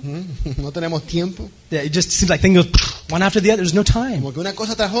time, right? No tenemos tiempo. Yeah, it just seems like things go one after the other. There's no time. Como que una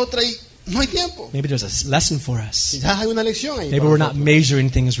cosa tras otra y no hay tiempo. Maybe there's a lesson for us. Quizás hay una lección ahí. Maybe para we're not nosotros. measuring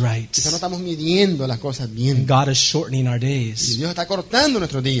things right. Quizás no estamos midiendo las cosas And bien. God is shortening our Y days. Dios está cortando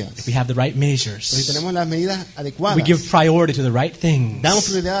nuestros días. If we have the right Pero si measures, tenemos las medidas adecuadas, we give priority to the right damos things,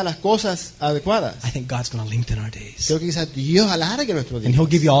 prioridad a las cosas adecuadas, I think God's going to lengthen our days. creo que quizás Dios alargue nuestros And días. He'll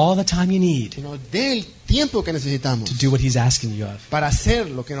give you all the time you need Que nos dé el tiempo que necesitamos to do what He's asking you of. para hacer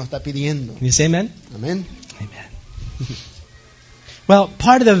lo que nos está pidiendo. Can you say amen? Amén. Amen. Well,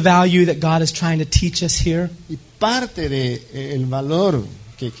 part of the value that God is trying to teach us here, Y parte del valor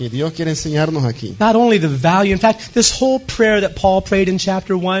que Dios quiere enseñarnos aquí. not only the value, in fact, this whole prayer that Paul prayed in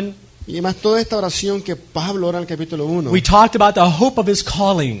chapter 1, Y además toda esta oración que Pablo ora en el capítulo 1. we talked about the hope of his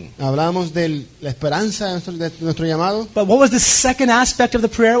calling. Hablamos de la esperanza de nuestro llamado. But what was the second aspect of the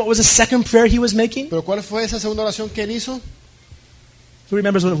prayer? What was the second prayer he was making? Pero ¿cuál fue esa segunda oración que él hizo? Who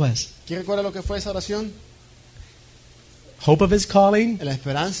remembers what it was? ¿Quién recuerda lo que fue esa oración? Hope of his calling, La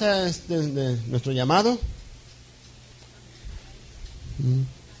esperanza es de nuestro llamado.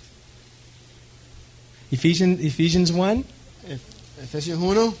 Ephesians 1, Efesios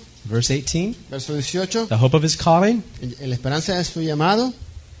 1, verse 18. verso 18. The hope of his calling La esperanza de su llamado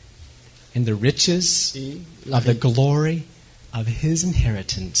and the riches y of the glory of his y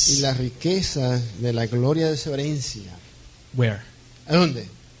inheritance. la riqueza de la gloria de su herencia. Where? ¿A dónde?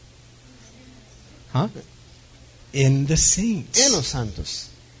 Huh? In the En saints. los santos.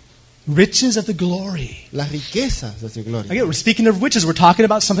 Riches of the glory. Las riquezas de su gloria. Again, we're speaking of riches. We're talking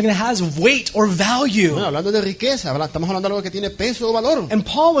about something that has weight or value. Bueno, hablando de riqueza, estamos hablando de algo que tiene peso o valor. And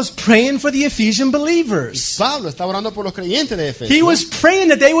Paul was praying for the Ephesian believers. Pablo está orando por los creyentes de Efeso. He was praying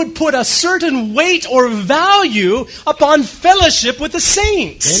that they would put a certain weight or value upon fellowship with the Él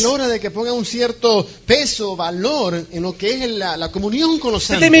saints. ora de que ponga un cierto peso, valor en lo que es la comunión con los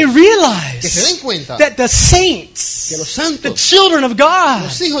That santos. they may Que se den realize cuenta that the saints, que los the santos, children of God,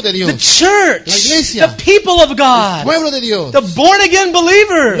 los hijos de the Dios, church, la iglesia, the people of el God, pueblo de Dios, the born again los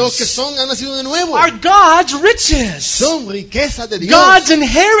que believers han nacido de nuevo, are God's riches, son riquezas de Dios, God's la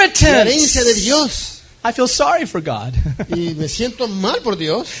herencia de inheritance. Dios. I feel sorry for God. Y me siento mal por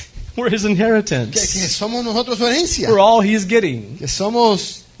Dios, We're His que inheritance. somos nosotros su herencia, We're all He's getting. que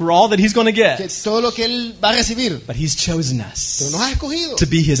somos We're all that He's going to que get. todo lo que Él va a recibir. But He's chosen Pero us nos ha escogido to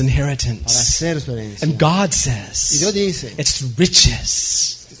be His para inheritance. ser su herencia. And God Y says Dios dice, it's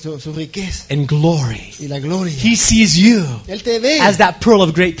riches su riqueza and glory. y la gloria. He sees you Él te ve, as that pearl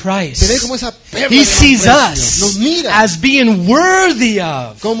of great te ve price. como esa perla He de sees gran precio. Nos us mira as being worthy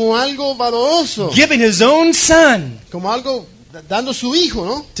of como algo valoroso, giving His own Son como algo dando su hijo,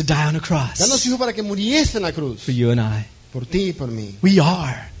 ¿no? to die on a Dando cross su hijo para que muriese en la cruz. for you and I. Por ti y por mí. We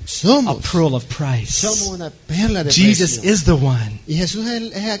are a Somos pearl of price. Somos una perla de Jesus precio. is the one Y Jesús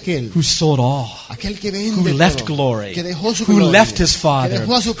es aquel, who sold all, aquel que who vende left todo, glory, que dejó su who gloria, left His que Father,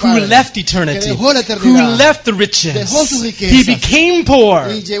 dejó a su who Padre, left que eternity, dejó la who eternidad, left the riches. dejó sus He riquezas, became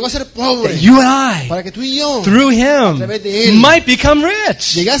poor y llegó a ser pobre, that you and I, para que tú y yo through Him, través de Él, might become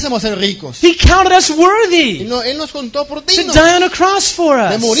rich. llegásemos a ser ricos. He counted us worthy Él nos contó por to dignos die on a cross for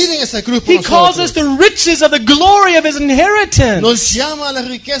de us. morir en esa cruz por He calls us nosotros. the riches of the glory of His inheritance. Nos llama a la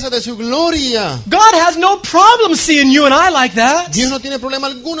riqueza de su gloria. God has no problem seeing you and I like that. Dios no tiene problema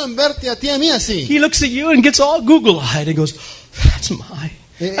alguno en verte a ti y a mí así. He looks at you and gets all Google-eyed and goes, that's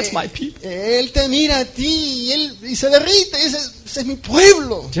my people. Él te mira a ti y se derrite y dice, ese es mi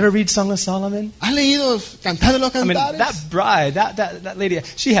pueblo. Did you ever read Song of Solomon? ¿Has leído Cantar de los I mean, Cantares? that bride, that lady,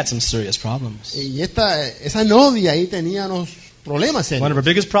 she had some serious problems. Y esa novia ahí tenía unos problemas One serios. of her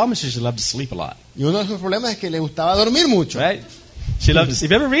biggest problems is she loved to sleep a lot, Y uno de sus problemas es que le gustaba dormir mucho. right? She loved to sleep.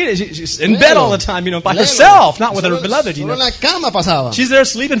 If you ever read it, she's in bed all the time, by Léelo. herself, not with her Solo- beloved, Solo en la cama pasaba. She's there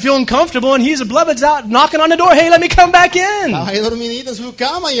sleeping, feeling comfortable, and his beloved's out knocking on the door. Hey, let me come back in. Estaba ahí dormidita en su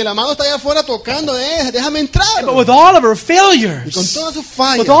cama y el amado está allá afuera tocando. Déjame entrar. But with all of her Y con failures, todas sus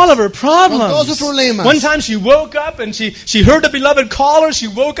fallas. with all of her Con todos sus problems. problemas. One time she woke up and she heard the beloved call her. She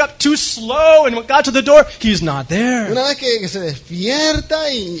woke up too slow and got to the door. He's not there. Una vez que se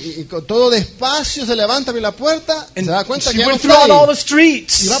despierta y con todo despacio se levanta a abrir la puerta, And se da cuenta she que ya no went está throughout all ahí. the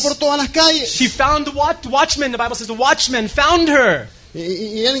streets. Y va por todas las calles. She found the watchman. The Bible says the watchman found her.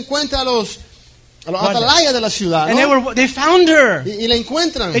 Y él encuentra a los atalayas de la ciudad, And ¿no? they found her. Y la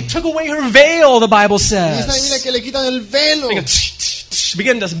encuentran. They took away her veil, the Bible Y esa mira says. que le quitan el velo. They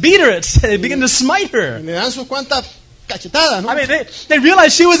began to beat her. They began to smite her. Y le dan sus cuantas cachetadas, ¿no? I mean, they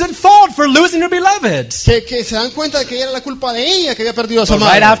realized she was at fault for losing her beloved. Que se dan cuenta de que era la culpa de ella que había perdido a su But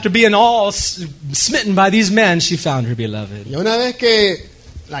right madre. after being all smitten by these men, she found her beloved. Y una vez que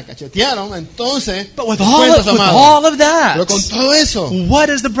la cachetearon, entonces But with encuentra a su all amado. of that, Pero con todo eso, what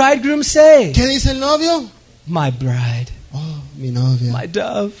does the bridegroom say? ¿qué dice el novio? My bride, Oh, mi novia, my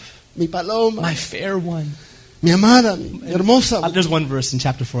dove, mi paloma, my fair one. mi amada, mi hermosa. There's one verse in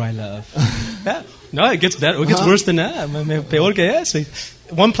chapter 4 I love. Yeah. No, it gets better. It gets worse than that. Peor que eso.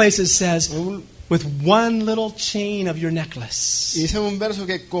 One place it says, with one little chain of your necklace. Y dice un verso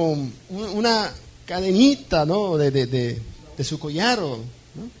que con una cadenita, ¿no? de su collar, ¿no?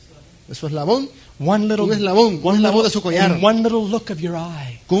 De su eslabón, One little, un eslabón de su collar, and one little look of your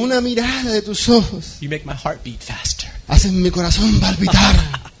eye. con una mirada de tus ojos, You make my heart beat faster. hacen mi corazón palpitar.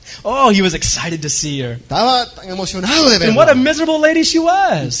 Oh, he was excited to see her. Estaba tan emocionado de And what a verla. miserable lady she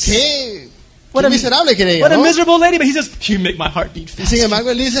was. Qué miserable que era ella, What a ¿no? miserable lady, but he says, you make my heart beat Y sin faster.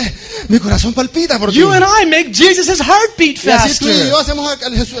 embargo él dice, mi corazón palpita por ti. You and I make Jesus' heart beat Y así tú y yo faster.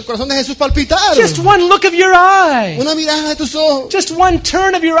 hacemos el corazón de Jesús palpitar. Just one look of your eye. Una mirada de tus ojos. Just one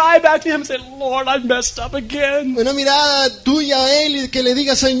turn of your eye back to him and say, Lord, I messed up again. Una mirada tuya a él y que le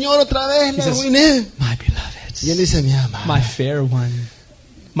diga, Señor, otra vez le He says, arruiné. My beloved, Y él dice, mi ama. my fair one,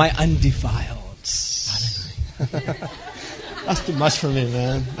 my undefiled. That's too much for me,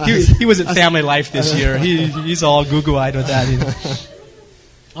 man. He was at Family Life this year. He's all goo-goo-eyed with that.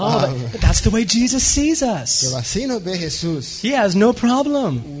 But that's the way Jesus sees Pero us. así nos ve Jesús. He has no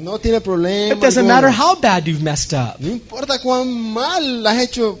problem. No tiene problema. It doesn't alguno. matter how bad you've messed up. No importa cuán mal has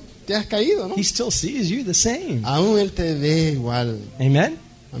hecho, te has caído, ¿no? He still sees you the same. Aún él te ve igual. Amen?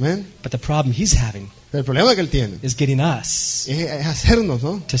 Amén. But the problem he's having Pero el problema que él tiene is getting us es hacernos,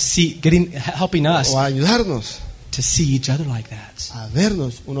 ¿no? to see, helping us O ayudarnos to see each other like that. a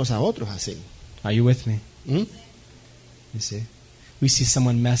vernos unos a otros así. Are you with me? ¿Mm? You see? We see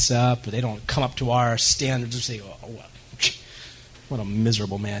someone mess up, or they don't come up to our standards and say, oh, what a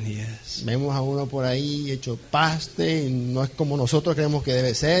miserable man he is. Vemos a uno por ahí hecho paste y no es como nosotros creemos que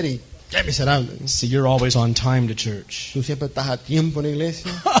debe ser y qué miserable. See, you're always on time to church. Tú siempre estás a tiempo en la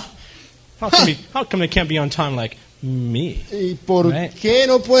iglesia. How come they can't be on time like me? ¿Y por Right. qué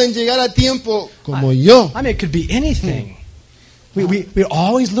no pueden llegar a tiempo como yo? I mean, it could be anything. We're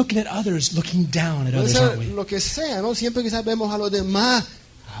always looking at others, looking down at Puede others, ser aren't we? lo que sea, ¿no? Siempre quizás vemos a los demás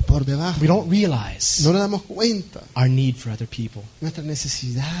por debajo. We don't realize No nos damos cuenta our need for other people. nuestra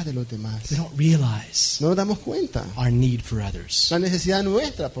necesidad de los demás. We don't realize No nos damos cuenta our need for others. la necesidad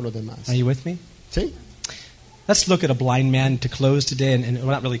nuestra por los demás. Are you with me? ¿Sí? Let's look at a blind man to close today, and well,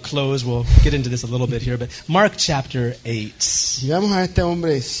 not really close, we'll get into this a little bit here, but Mark chapter 8. Llegamos a este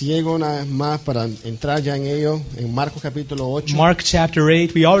hombre ciego una vez más para entrar ya en ello, en Marcos capítulo 8. Mark chapter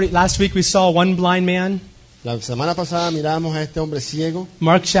 8. Last week we saw one blind man. La semana pasada miramos a este hombre ciego.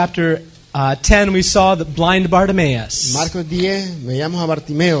 Mark chapter 10 we saw the blind Bartimaeus, Marcos 10 veíamos a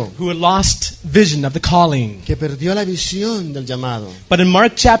Bartimeo, who had lost vision of the calling. que perdió la visión del llamado. But in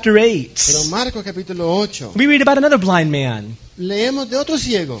Mark chapter 8, Pero Marcos capítulo 8 we read about another blind man. leemos de otro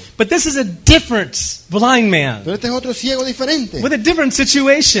ciego, But this is a different blind man pero este es otro ciego diferente, with a different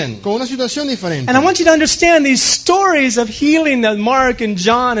situation. con una situación diferente. And I want you to understand these stories of healing that Mark and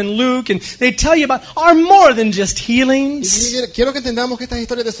John and Luke and they tell you about are more than just healings. Y quiero que entendamos que estas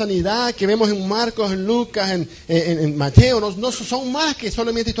historias de sanidad que vemos en Marcos, en Lucas, en Mateo, no son más que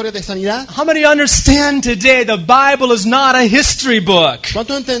solamente historias de sanidad. How many understand today the Bible is not a history book?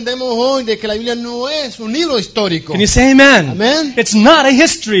 ¿Cuántos entendemos hoy de que la Biblia no es un libro histórico? Can you say amen? Amen. It's not a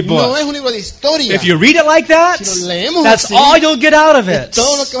history No book. es un libro de historia. If you read it like that, Si lo leemos that's así, all you'll get out of Es it.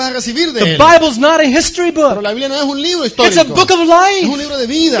 todo lo que vas a recibir de The él. Bible's not a history Pero book. la Biblia no es un libro It's histórico. a book of Es un life. libro de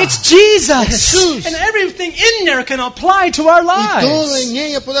vida. It's Jesus. Jesús. And everything in there can apply to our Y todo lives. en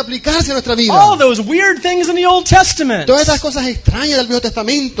ella puede aplicarse a nuestra vida. All those weird things in the Old Testament. Todas estas cosas extrañas del Viejo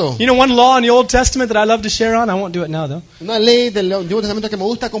Testamento. You know one law in the Old Testament that I love to share on? I won't do it now though. Una ley del Viejo Testamento que me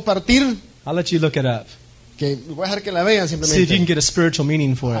gusta compartir, I'll let you look it up. que voy a dejar que la vean See if you can simplemente. get a spiritual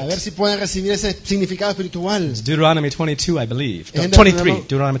meaning for A ver it. si pueden recibir ese significado espiritual. It's Deuteronomy 22, I believe. En 23.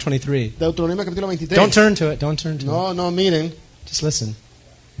 Deuteronomy 23. Deuteronomio capítulo 23. Don't turn to it. Don't turn to it. No, miren. Just listen.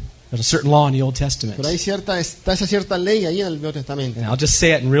 There's a certain law in the Old Testament. Pero está esa cierta ley ahí en el Viejo Testamento. And I'll just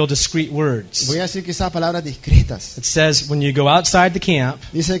say it in real discreet words. Voy a decir quizás palabras discretas. It says when you go outside the camp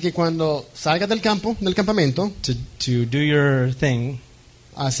Dice que cuando salgas del campamento, to do your thing.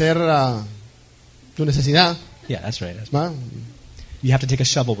 a hacer tu necesidad, Yeah, that's right. ¿va? You have to take a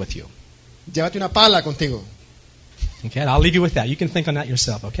shovel with you. Llévate una pala contigo. Okay, and I'll leave you with that. You can think on that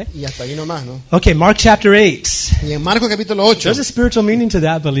yourself, okay? Y hasta ahí nomás, ¿no? Okay, Mark chapter 8. Y en Marcos capítulo 8. There's a spiritual meaning to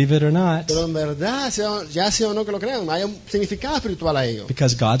that, believe it or not. Pero en verdad, ya sea o no que lo crean, hay un significado espiritual a ello.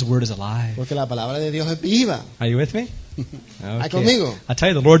 Because God's word is alive. Porque la palabra de Dios es viva. Are you with me? ¿Hay conmigo? I'll tell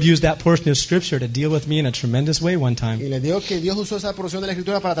you, the Lord used that portion of Scripture to deal with me in a tremendous way one time. Y les digo que Dios usó esa porción de la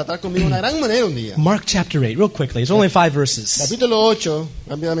Escritura para tratar conmigo de una gran manera un día. Mark chapter 8, real quickly. It's only 5 verses. Capítulo 8,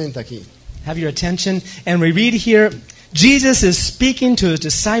 rápidamente aquí. Have your attention. And we read here, Jesus is speaking to his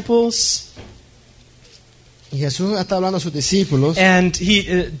disciples. Y Jesús está hablando a sus discípulos. And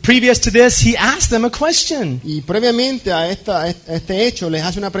previous to this, he asked them a question. Y previamente a este hecho les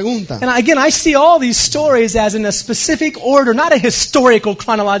hace una pregunta. And again, I see all these stories as in a specific order, not a historical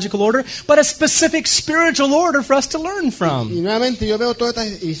chronological order, but a specific spiritual order for us to learn from. Y nuevamente yo veo todos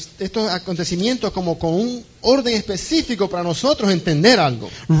estos acontecimientos como con un orden específico para nosotros entender algo.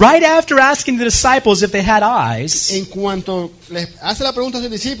 Right after asking the disciples if they had eyes, En cuanto les hace la pregunta a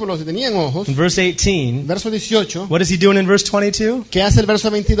sus discípulos si tenían ojos, in verse 18, verso 18, what is he doing in verse 22? ¿qué hace el verso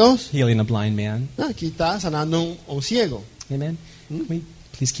 22? Healing a blind man. Aquí está sanando a un ciego. Amen. Can we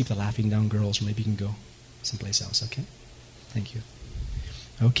please keep the laughing down, girls, or maybe you can go someplace else, okay? Thank you.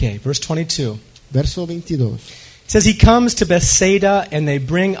 Okay, verse 22. Verso 22. It says, he comes to Bethsaida, and they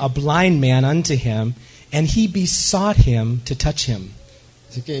bring a blind man unto him, and he besought him to touch him.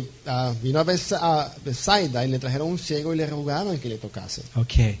 Así que vino a Bethsaida y le trajeron un ciego y le rogaban que le tocase.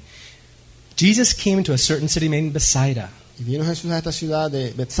 Okay. Jesus came to a certain city named Bethsaida. Y vino Jesús a esta ciudad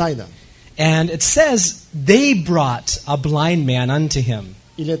de Bethsaida And it says they brought a blind man unto him.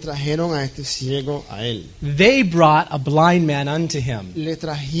 y le trajeron a este ciego a él. They brought a blind man unto him. Le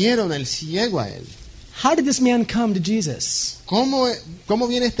trajeron al ciego a él. How did this man come to Jesus? ¿Cómo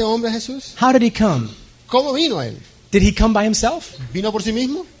viene este hombre a Jesús? How did he come? ¿Cómo vino a él? Did he come by himself? ¿Vino por sí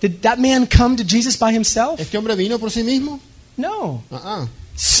mismo? Did that man come to Jesus by himself? ¿Este hombre vino por sí mismo? No. Ah,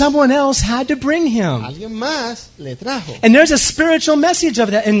 Someone else had to bring him. alguien más le trajo. And there's a spiritual message of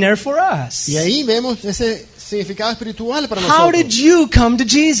that in there for us. Y ahí vemos ese significado espiritual para How did nosotros. you come to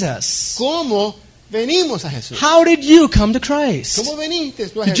Jesus? ¿Cómo venimos a Jesús? How did you come to Christ? ¿Cómo viniste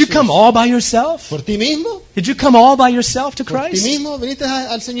tú a Did you Jesús? come all by yourself? ¿Por ti mismo? Did you come all by yourself to ¿Por ti Christ? mismo viniste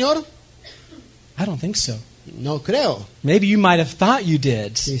al Señor? I don't think so. No creo. Maybe you might have thought you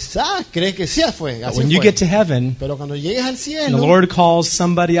did. Quizás crees que sí fue. But Así when you fue. get to heaven, Pero cuando llegues al and cielo, the Lord calls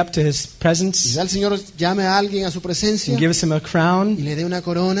somebody up to his y presence ya el Señor llame a alguien a su presencia and gives him a y crown le dé una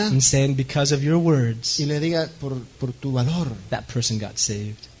corona and saying, because of your words, y le diga por tu valor, that person got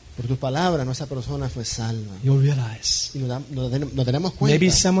saved. por tus palabras, no, esa persona fue salva. You'll realize. Y nos tenemos cuenta. Maybe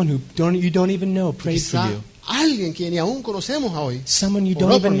someone who you don't even know prayed for Quizá you. alguien que ni aún conocemos hoy. Someone you oró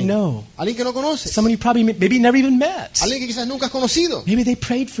don't por even mí. know. Alguien que no conoces. Someone you probably maybe never even met. Alguien que quizás nunca has conocido. Maybe they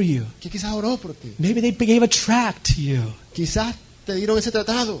prayed for you. Que quizás oró por ti. Maybe they gave a tract to you. Quizás te dieron ese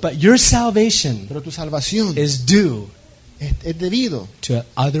tratado. But your salvation Pero tu salvación is due es debido. to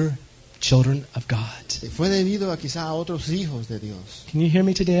other children of God. Fue debido a quizás a otros hijos de Dios. Can you hear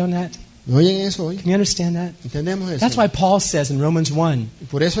me today on that? ¿No oyen eso hoy? Can you understand that? ¿Entendemos eso? That's why Paul says in Romans 1, Y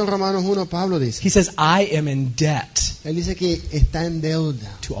por eso en Romanos 1 Pablo dice, he says, I am in debt él dice que está en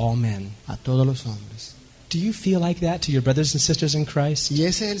deuda to all men. a todos los hombres. Do you feel like that to your brothers and sisters in Christ? Y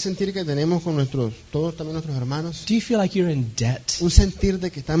ese es el sentir que tenemos con todos también nuestros hermanos. Do you feel like you're in debt Un sentir de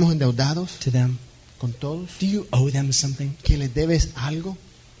que estamos endeudados to them? con todos. Do you owe them something? Que les debes algo.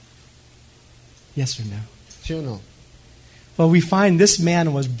 Yes or no? ¿Sí o no? Well, we find this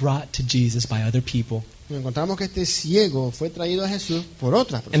man was brought to Jesus by other people. Nos encontramos que este ciego fue traído a Jesús por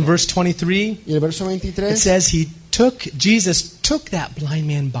otras In personas. verse 23, Y el verso it 23, says Jesus took that blind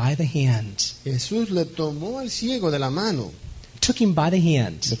man by the hand. Jesús le tomó al ciego de la mano. Took him by the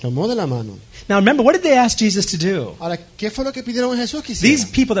hand. Le tomó de la mano. Now remember, what did they ask Jesus to do? Ahora, ¿qué fue lo que pidieron a Jesús que These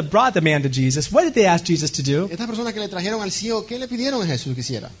hiciera? people that brought the man to Jesus, what did they ask Jesus to do? Estas personas que le trajeron al ciego, ¿qué le pidieron a Jesús que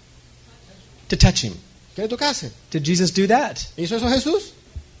hiciera? To touch him. Que le tocase. Did Jesus do that? ¿Hizo eso Jesús?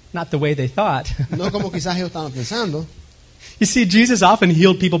 Not the way they thought. No como quizás ellos estaban pensando. You see, Jesus often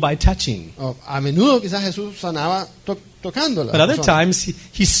healed people by touching. O a menudo quizás Jesús sanaba tocándola. But other times,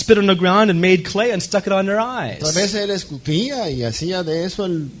 he spit on the ground and made clay and stuck it on their eyes. Otras veces él escupía y hacía de eso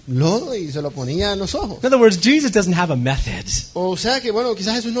el lodo y se lo ponía en los ojos. In other words, Jesus doesn't have a method. O sea que, bueno,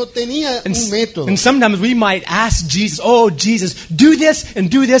 quizás Jesús no tenía un método. And sometimes we might ask Jesus, oh, Jesus, do this and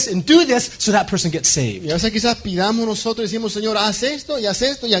do this and do this so that person gets saved. Y a veces quizás pidamos nosotros y decimos, Señor, haz esto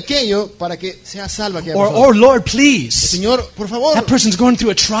y aquello para que sea salva aquella Or, persona. oh, Lord, please, Señor, por favor, that person's going through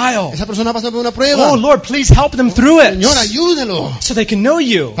a trial. esa persona pasa por una prueba. Oh, Lord, please help them through it Señor, ayúdalo so they can know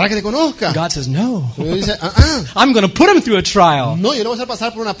you. para que te conozca. God says, no, Y Dios dice, I'm going to put them through a trial no, yo lo voy a hacer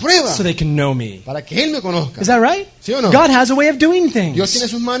pasar por una prueba so they can know me. para que Él me conozca. Is that right? ¿Sí o no? God has a way of doing Dios tiene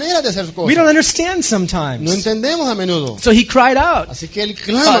things. sus maneras de hacer sus We don't cosas. understand No sometimes. entendemos a menudo. So he cried out. Así que Él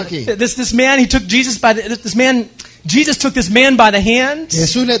clama aquí. This man, he took Jesus by Jesus took this man by the hand.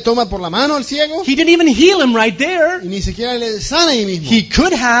 Jesús le toma por la mano al ciego He didn't even heal him right there. y ni siquiera le sana ahí mismo. He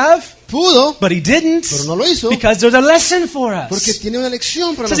could have, Pudo, but he didn't, pero no lo hizo because there's a lesson for porque us. tiene una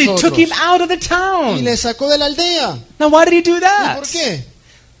lección para It says he nosotros. took him out of the Y town. le sacó de la aldea. Now, why did he do ¿Y that? por qué?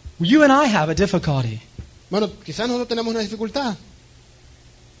 You and I have a difficulty. Bueno, quizás nosotros tenemos una dificultad.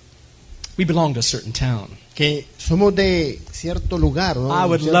 We belong to a certain town. Que somos de cierto lugar, ¿no? I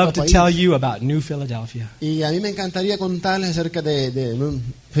would Cierto love to país. tell you about New Philadelphia Y a mí me encantaría contarles acerca de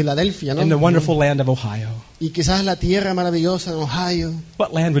Filadelfia, ¿no? in the wonderful land of Ohio. Y quizás la tierra maravillosa de Ohio.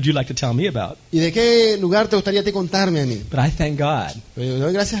 What land would you like to tell me about? ¿Y de qué lugar te gustaría a ti contarme a mí? But I thank God. Pero yo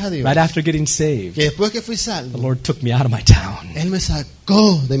doy gracias a Dios Right after getting saved, que después que fui the salvo, Lord took me out of my town. Él me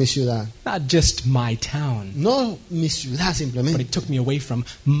sacó de mi ciudad. Not just my town, No mi ciudad but He simplemente, took me away from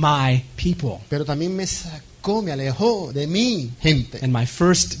my people. pero también me sacó, me alejó de mi gente. And my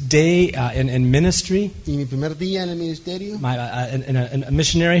first day in ministry, Y mi primer día en el ministerio, in a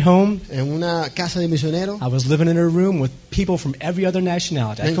missionary home, en una casa de misioneros, I was living in a room with people from every other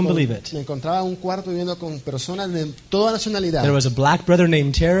nationality. I couldn't believe it. me encontraba en un cuarto viviendo con personas de toda nacionalidad. There was a black brother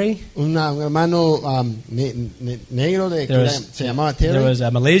named Terry. Un hermano negro que se llamaba Terry. There was a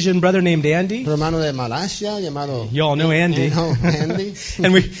Malaysian brother named Andy. Un hermano de Malasia llamado You all know Andy. No, Andy.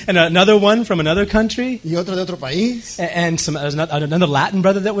 And another one from another country. Y otro otro de otro país, and there's another Latin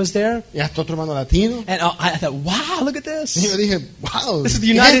brother that was there. y hasta otro hermano latino. And I thought, wow, look at Y yo this. dije, wow, This is the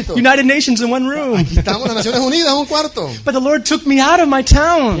 ¿qué es esto? United Nations in one room. Aquí estamos en las Naciones Unidas, en un cuarto. But the Lord took me out of my Y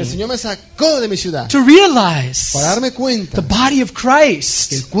town el Señor me sacó de mi ciudad to realize para darme cuenta the body of que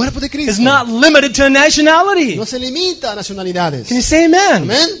Christ el cuerpo de is Cristo not limited to a nationality. no se limita a nacionalidades. Can you say amen?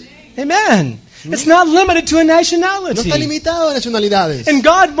 Amén. Amen. It's not limited to a No está nationality. limitado a nacionalidades. And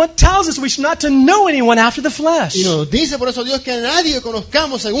God tells us we should not to know anyone after the flesh. Y nos dice por eso Dios que a nadie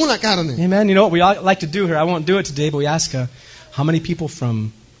conozcamos según la carne. Amen. You know what we all like to do here? I won't do it today, but we ask how many people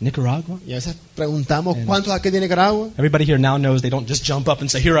from Nicaragua? Y a veces preguntamos cuántos aquí de Nicaragua. Everybody here now knows they don't just jump up and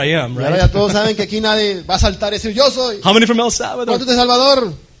say, here I am, Y ahora ya right? todos saben que aquí nadie va a saltar y decir yo soy. How many from El Salvador? ¿Cuántos de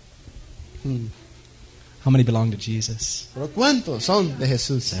Salvador? How many belong to Jesus? Pero ¿cuántos son de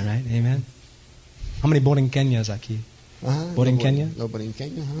Jesús? Is that right? Amen. How many borinqueñas aquí? Borinqueño? Los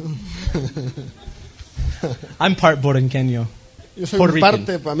borinqueños. I'm part borinqueño. Yo soy Puerto un Rican.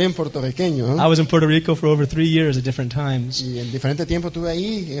 parte también puertorriqueño. I was in Puerto Rico for over 3 years at different times. Y en diferentes tiempos estuve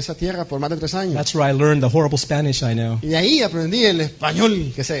ahí, en esa tierra, por más de 3 años. That's where I learned the horrible Spanish I know. Y de ahí aprendí el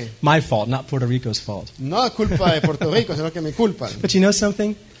español que sé. My fault, not Puerto Rico's fault. No es culpa de Puerto Rico, sino que es mi culpa. But you know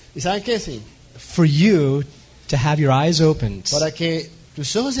something? ¿Y saben qué? Sí. For you to have your eyes opened, Para que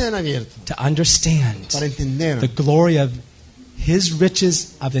tus ojos sean abiertos, to understand para entender the glory of His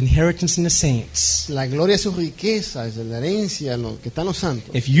riches of inheritance in the saints. la gloria de sus riquezas, de la herencia, lo que están los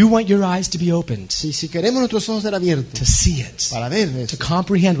santos. If you want your eyes to be opened, Si queremos nuestros ojos ser abiertos to see it, para ver to eso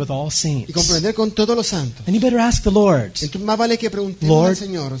comprehend with all y saints, comprender con todos los santos, then you better ask the Lord, entonces más vale que preguntemos Lord, al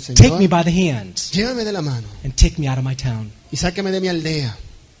Señor, take me Señor, by the hand llévame de la mano and take me out of my town. y sáqueme de mi aldea.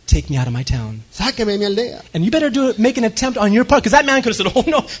 Take me out of my town. Sáqueme de mi aldea. And you better make an attempt on your part, because that man could have said, oh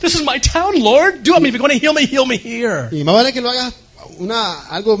no, this is my town, Lord. Do I mean, if you're going to heal me here. Y más vale que lo hagas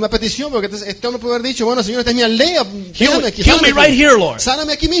una petición, porque este hombre puede haber dicho, bueno, Señor, esta es mi aldea. Déjame aquí, Heal me sáname right aquí. here, Lord.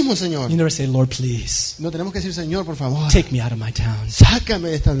 Sáname aquí mismo, Señor. You never say, Lord, please, No tenemos que decir, Señor, por favor, take me out of my town. sácame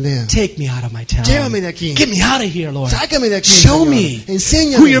de esta aldea. Take me out of my town. Llévame de aquí. Get me out of here, Lord. Sácame de aquí, Show Señor. me who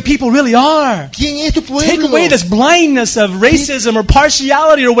Enséñame your people really are. quién es tu Take pueblo. away this blindness of racism or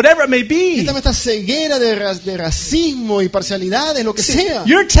partiality or whatever it may be. Quítame esta ceguera de racismo y parcialidades, lo que sea.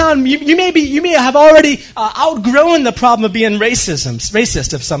 Your town, you may have already outgrown the problem of being racist of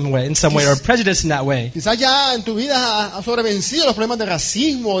in some way, or prejudice in that way. Quizás ya en tu vida has sobrevencido los problemas de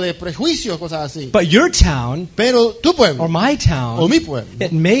racismo, de prejuicios, cosas así. But your town, Pero tu or pueblo, my o town, mi pueblo,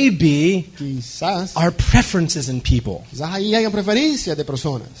 it may be quizás our preferences in people. ahí hayan preferencias de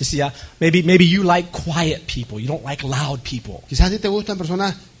personas. You see, maybe you like quiet people. You don't like loud people. Quizás a ti te gustan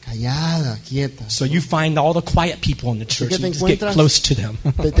personas calladas, quietas. So you find all the quiet people in the church que and te you just get encuentras- close to them.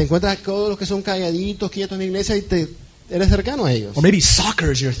 Te encuentras con todos los que son calladitos, quietos en la iglesia y eres cercano a ellos. Or maybe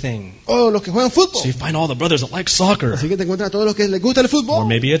soccer is your thing. O los que juegan fútbol. So you find all the brothers that like soccer. Así que te encuentras a todos los que les gusta el Or fútbol.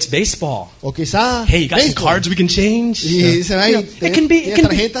 maybe it's baseball. O quizás Hey, you got some béisbol. cards we can change? Y se va ahí, It can be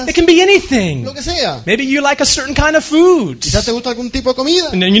tarjetas. it can be anything. Lo que sea. Maybe you like a certain kind of food. Quizás te gusta algún tipo de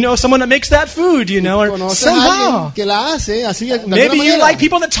comida. And then you know someone that makes that food, or Conoces a somehow. alguien que la hace así de alguna Maybe you manera. like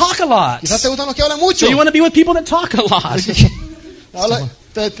people that talk a lot. Quizás te gustan los que hablan mucho. So you want to be with people that talk a lot.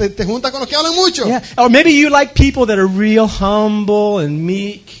 Te juntas con los que hablan mucho. Yeah. Or maybe you like people that are real humble and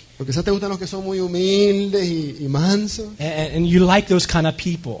meek. O quizás te gustan los que son muy humildes y mansos. And you like those kind of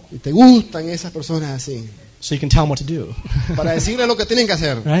people. Y te gustan esas personas así. So you can tell them what to do. Para decirles lo que tienen que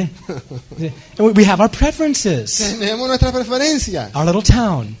hacer. Right? And we have our preferences. Tenemos nuestras preferencias. Our little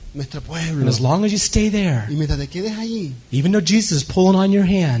town. Nuestro And pueblo. as long as you stay there, Y mientras te quedes allí, even though Jesus is pulling on your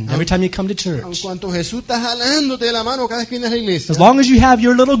hand every time you come to en church, cuanto Jesús está jalándote de la mano cada vez que vienes a la iglesia, as long as you have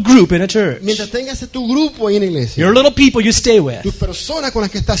your little group in a church, mientras tengas tu grupo ahí en la iglesia, your little people you stay with, tus personas con las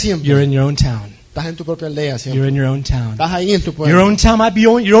que estás siempre, you're in your own town. estás en tu propia aldea siempre. You're in your own town. Estás ahí en tu Your pueblo. own town might be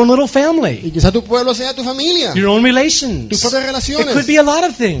your own little family, Y quizás tu pueblo sea tu familia, your own relations. tus propias It relaciones, could be a lot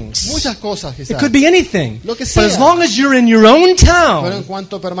of things. muchas cosas It quizás. could be anything. Lo que But as sea. long as you're in your own Pero en town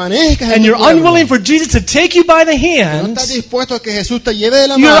cuanto permanezcas en and tu you're pueblo, unwilling for Jesus to take you by the no estás hand, dispuesto a que Jesús te lleve de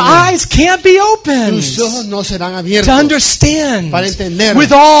la your mano, eyes can't be opened tus ojos no serán to abiertos understand para entender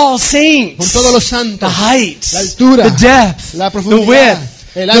with all saints con todos los the santos heights, la altura, the depth, la the profundidad, width,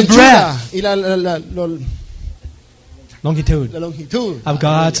 la the anchura breadth, y longitude la longitud of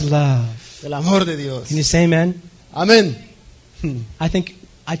God's love. del amor de Dios. Can you say amen? Amén.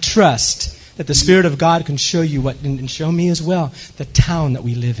 I trust that the Spirit of God can show you and show me as well, the town that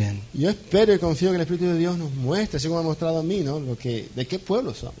we live in. Yo espero y confío que el Espíritu de Dios nos muestre, así como ha mostrado a mí, ¿no? De qué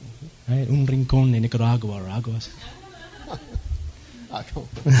pueblo somos. Right? Un rincón de Nicaragua or algo así.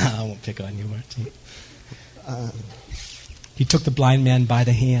 I won't pick on you, Martin. He took the blind man by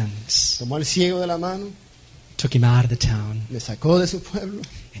the hands. Tomó al ciego de la mano took him out of the town, le sacó de su pueblo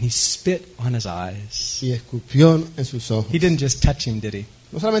and he spit on his eyes. y escupió en sus ojos. He didn't just touch him, did he?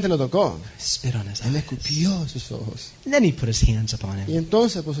 No solamente lo tocó, He spit on his él eyes. escupió en sus ojos. And then he put his hands upon Y him.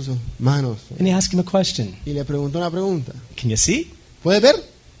 entonces puso sus manos And he asked him a question. y le preguntó una pregunta. Can you see? ¿Puedes ver?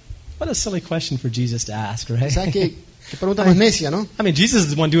 What a silly question for Jesus to ask, right? ¿Sabes qué pregunta más necia, no? I mean, Jesus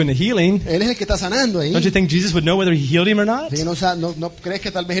is the one doing the healing. Él es el que está sanando ahí. Don't you think Jesus would know whether he healed him or not? ¿Sí que no crees que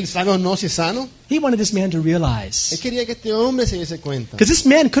tal vez él sano o no si es sano? He wanted this man to Él realize. quería que este hombre se diese cuenta. Because this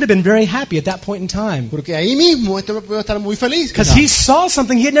man could have been very happy at that point in time. Porque ahí mismo este hombre puede estar muy feliz. Because he saw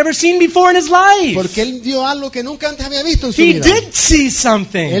something he had never seen before in his life. Porque él vio algo que nunca antes había visto en su He vida. did see Él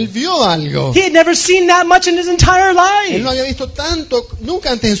something. vio algo. He had never seen that much in his entire Él no life. había visto tanto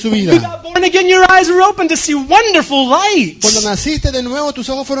nunca antes en su You vida. got born again, your eyes were open to see wonderful light. Cuando naciste de nuevo, tus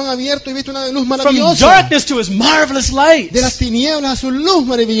ojos fueron abiertos y viste una luz From maravillosa. darkness to his marvelous light. De las tinieblas a su luz And your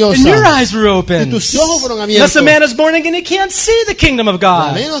maravillosa. eyes were open. Y tus ojos fueron Unless abiertos. a man is born again, he can't see the kingdom of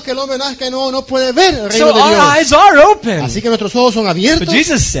A God. menos que el hombre nazca de nuevo, no puede ver el So reino de our Dios. eyes are open. Así que nuestros ojos son But abiertos.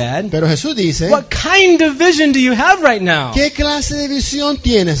 Jesus said, Pero Jesús dice, what kind of vision do you have right now? ¿qué clase de visión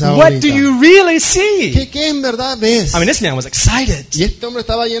tienes What ahorita? do you really see? ¿Qué en verdad ves? I mean, this man was excited. Y este hombre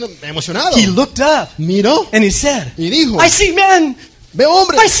estaba emocionado. He looked up Miró and he said, y dijo, I see men. veo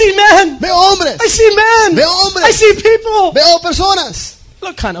hombres, I see men. veo hombres, I see men. veo hombres, I see people. veo personas.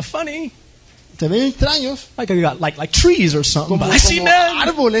 Look kind of funny. Se ven extraños, Like I got like trees or something, como, but I see como men.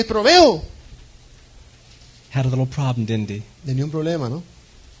 árboles, pero veo. Had a little problem, didn't he? Tenía un problema, ¿no?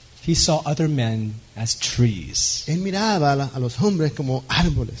 He saw other men as trees Él miraba a los hombres como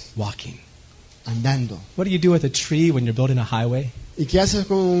árboles, walking. andando. What do you do with a tree when you're building a highway? ¿Y qué haces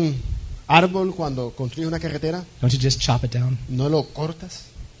con un árbol cuando construyes una carretera? Don't you just chop it down ¿No lo cortas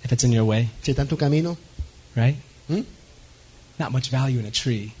if it's in your way, si está en tu camino? right? ¿Mm? Not much value in a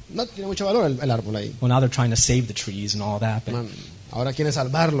tree. No tiene mucho valor el árbol ahí. Well, now they're trying to save the trees and all that, but Ahora quieren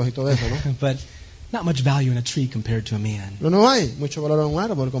salvarlos y todo eso, ¿no? but not much value in a tree compared to a man. No hay mucho valor en un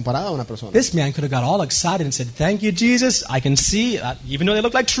árbol comparado a una persona. This man could have got all excited and said, "Thank you, Jesus. I can see, even though they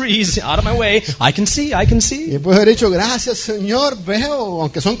look like trees, out of my way. I can see. I can Y see." él puede haber dicho, gracias Señor, veo,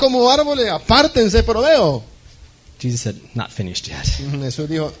 aunque son como árboles, apártense, pero veo. Jesus said, "Not finished yet. Jesús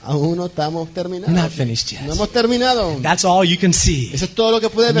dijo, aún no estamos terminados. Not finished yet. No hemos terminado aún. That's all you can see. Eso es todo lo que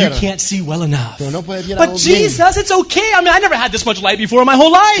puede You ver. can't see well enough." Pero no puedes ver But aún bien. Jesus, it's okay. I mean, I never had this much light before in my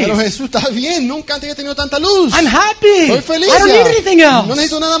whole Pero life. Jesús está bien, nunca antes he tenido tanta luz. I'm happy. Estoy feliz I don't ya. need anything else. No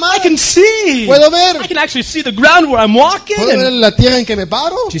necesito nada más. I can see. Puedo ver. I can actually see the ground where I'm walking. ¿Puedo ver And la tierra en que me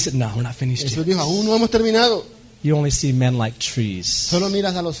paro? Jesus said, "No, we're not finished Jesús yet. dijo, aún no hemos terminado. You only see men like trees, Solo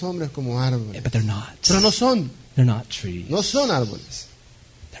miras a los hombres como árboles. but they're not. Pero no son, They're not trees. no son árboles,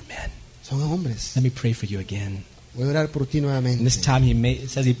 They're men." son hombres. Let me pray for you again. Voy a orar por ti And nuevamente. this time it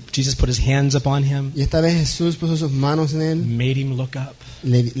says Jesus put his hands upon him, Y esta vez Jesús puso sus manos en él, made him look up,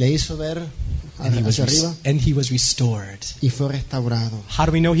 le hizo ver hacia arriba and he was restored. y fue restaurado. How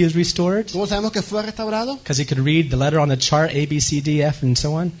do we know he was restored? ¿Cómo sabemos que fue restaurado? Because he could read the letter on the chart, A, B, C, D, F, and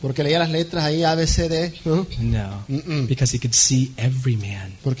so on? Porque leía las letras ahí A, B, C, D, ¿no? No. Mm-mm. Because he could see every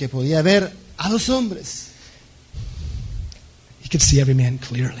man. Porque podía ver a los hombres, He could see every man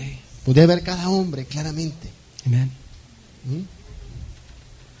clearly. podía ver cada hombre claramente. Amen. ¿Mm?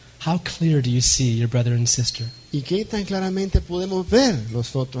 How clear do you see your brother and sister? ¿Y qué tan claramente podemos ver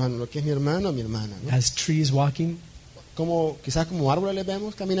nosotros a lo que es mi hermano o mi hermana? ¿No? As trees walking? Como, quizás como árboles les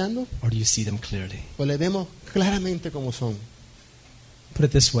vemos caminando, Or do you see them clearly? o les vemos claramente como son. Put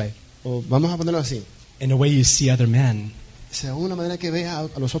it this way. O vamos a ponerlo así. In the way you see other men, Según la manera que veas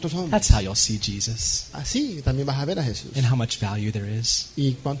a los otros hombres. that's how you'll see Jesus. Así también vas a ver a Jesús. And how much value there is.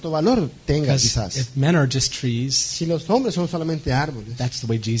 Y cuánto valor tenga Because quizás. if men are just trees, Si los hombres son solamente árboles, that's the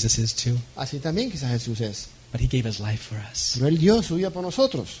way Jesus is too. así también quizás Jesús es. But he gave his life for us. Pero Él dio su vida por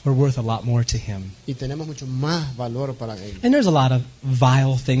nosotros. We're worth a lot more to him. Y tenemos mucho más valor para Él. And there's a lot of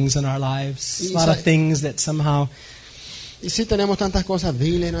vile things in our lives, a lot of things that somehow, Y sí tenemos tantas cosas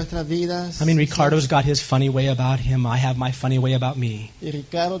viles en nuestras vidas. I mean, Ricardo's got his funny way about him. I have my funny way about me. Y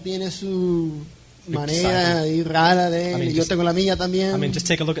Ricardo tiene su manera ahí rara de él. I mean, Y yo just- tengo la mía también. I mean, just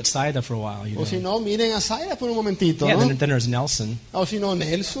take a look at Saida for a while. You O si know. no, miren a Zaira por un momentito. Yeah, ¿no? then there's Nelson. O si no,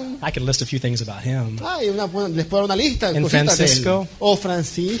 Nelson. I could list a few things about him. Ay, les puedo dar una lista de And cositas de él. Francisco. O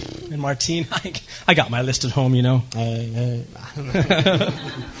Francisco. And Martine, I got my list at home, you know.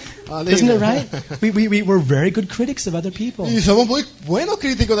 Isn't it right? We're very good critics of other people. Y somos muy buenos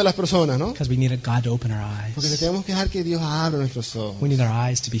críticos de las personas, ¿no? Because we need God to open our Porque le eyes. tenemos que dejar que Dios abra nuestros ojos. We need our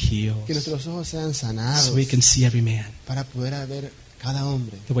eyes to be Que healed nuestros ojos sean sanados. so we can see every man. Para poder ver cada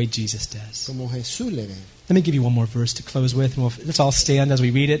hombre, the way Jesus does. como Jesús le ve. Let me give you one more verse to close with, and let's all stand as we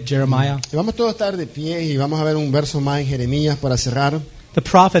read it. Jeremiah. Y vamos todos a estar de pie y vamos a ver un verso más en Jeremías para cerrar. The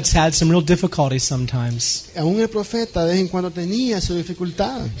prophets had some real difficulties sometimes. Aún el profeta de vez en cuando tenía su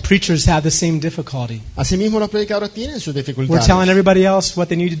dificultad. Preachers have the same difficulty. Asimismo los predicadores tienen sus We're dificultades. telling everybody else what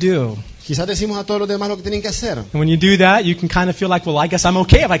they need to do. Quizás decimos a todos los demás lo que tienen que hacer. And when you do that, you can kind of feel like, well, I guess I'm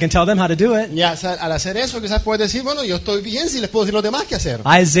okay if I can tell them how to do it. Y al hacer eso quizás puedes decir, bueno, yo estoy bien si les puedo decir a los demás qué hacer.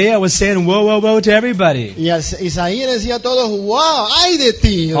 Isaiah was saying, whoa, whoa, whoa to everybody. Y Isaías le decía a todos, wow, ay de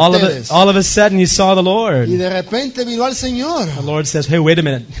ti, All ustedes. of a sudden, he saw the Lord. Y de repente miró al Señor. The Lord says, hey, wait a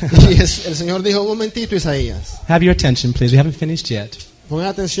minute. Y el Señor dijo, un momentito, Isaías. Have your attention, please. We haven't finished yet. Pongan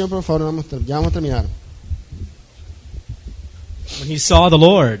atención, por favor, ya vamos a terminar. When he saw the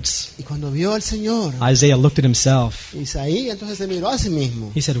Lord, Y cuando vio al Señor, Isaiah looked at himself. Isaías entonces se miró a sí mismo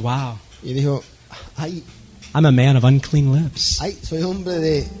He said, wow, y dijo, ay, I'm a man of unclean lips. ay, soy hombre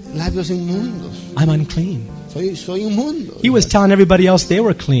de labios inmundos, I'm unclean. soy inmundo. He was telling everybody else they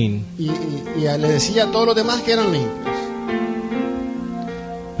were clean, Y le decía a todos los demás que eran limpios,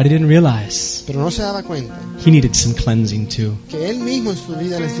 but he didn't realize pero no se daba cuenta he needed some cleansing too. que él mismo en su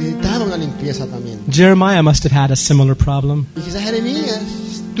vida necesitaba una limpieza también. Jeremiah must have had a similar problem, Y quizás Jeremías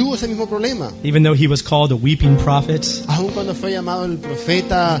tuvo ese mismo problema, even though he was called a weeping prophet. aun cuando fue llamado el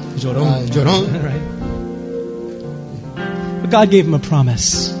profeta Llorón. llorón. Right? But God gave him a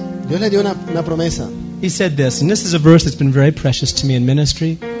promise. Dios le dio una promesa. He said this, and this is a verse that's been very precious to me in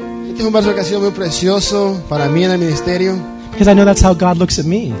ministry, Este es un verso que ha sido muy precioso para mí en el ministerio, because I know that's how God looks at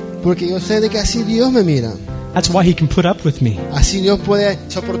me. porque yo sé de que así Dios me mira, That's why he can put up with me. así Dios puede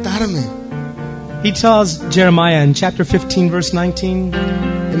soportarme. He tells Jeremiah in chapter 15, verse 19,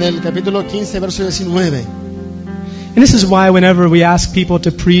 En el capítulo 15, verso 19. and this is why whenever we ask people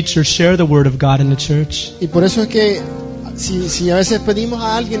to preach or share the word of God in the church, Y por eso es que si a veces pedimos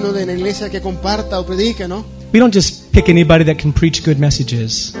a alguien, ¿no?, de la iglesia que comparta o predique, ¿no? we don't just pick anybody that can preach good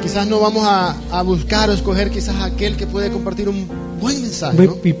messages. Quizás no vamos a buscar o escoger quizás aquel que puede compartir un buen mensaje, We,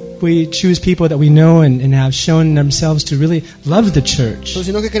 ¿no? we choose people that we know and have shown themselves to really love the church.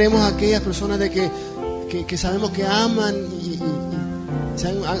 Sino que queremos a aquellas personas de que sabemos que aman y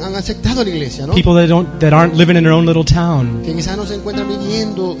han aceptado la iglesia, ¿no? People that aren't living in their own little town. Que quizás no se encuentran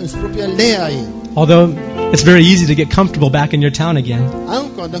viviendo en su propia aldea ahí. Although it's very easy to get comfortable back in your town again. Aun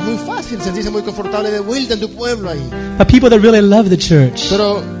cuando es muy fácil sentirse muy confortable de vuelta en tu pueblo ahí. But people that really love the church,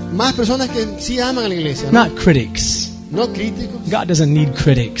 Pero más personas que sí aman a la iglesia, ¿no? not critics. No críticos. God doesn't need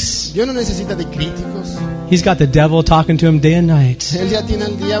critics. Dios no necesita de críticos. He's got the devil talking to him day and night. Él ya tiene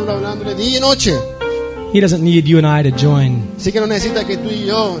al diablo hablándole día y noche. He doesn't need you and I to join. Así que no necesita que tú y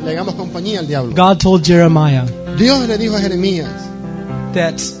yo le hagamos compañía al diablo. God told Jeremiah Dios le dijo a Jeremías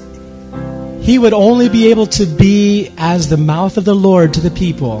that he would only be able to be as the mouth of the Lord to the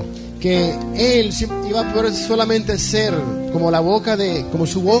people que él iba a poder solamente ser como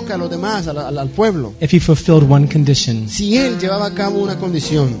su boca a los demás, al pueblo, if he fulfilled one condition. si él llevaba a cabo una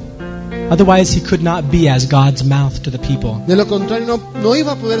condición. Otherwise, he could not be as God's mouth to the people. De lo contrario, no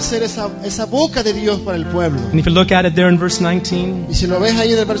iba a poder ser esa boca de Dios para el pueblo. And if you look at it there in verse 19, Y si lo ves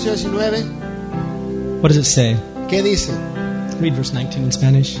ahí en el verso 19, what does it say? ¿qué dice? Read verse 19 in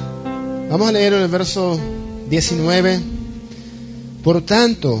Spanish. Vamos a leer en el verso 19. Por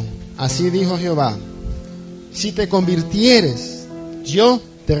tanto, así dijo Jehová, si te convirtieres, yo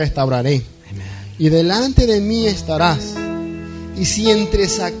te restauraré, y delante de mí estarás. Y si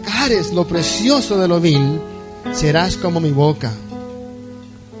entresacares lo precioso de lo vil, serás como mi boca.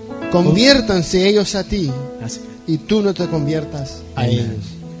 Conviértanse ellos a ti, That's good. y tú no te conviertas a Amen.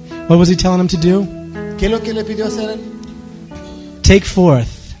 ellos. What was he telling him to do? ¿Qué es lo que le pidió hacer él? Take forth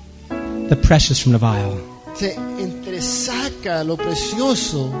the precious from the vile. Se entresaca lo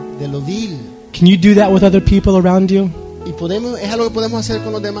precioso de lo vil. Can you do that with other people around you? Y es algo que podemos hacer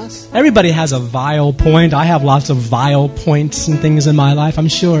con los demás. Everybody has a vile point. I have lots of vile points and things in my life, I'm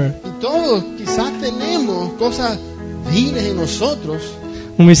sure. Y todos quizás tenemos cosas viles en nosotros.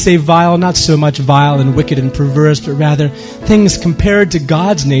 When we say vile, not so much vile and wicked and perverse, but rather things compared to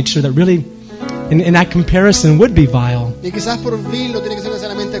God's nature that really, in that comparison, would be vile. Y quizás por vil no tiene que ser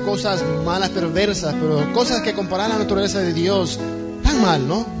necesariamente cosas malas, perversas, pero cosas que comparan la naturaleza de Dios tan mal,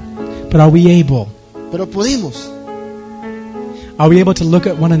 ¿no? But are we able? Pero podemos To look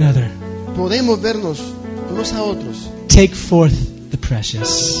at one another, vernos unos a otros take forth the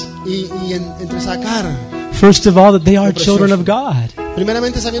precious? y entresacar, First of all, that they are Lo precioso. children of God.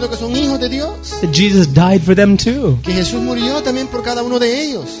 primeramente sabiendo que son hijos de Dios, That Jesus died for them too. que Jesús murió también por cada uno de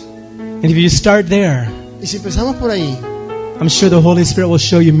ellos. And if you start there, Y si empezamos por ahí, I'm sure the Holy Spirit will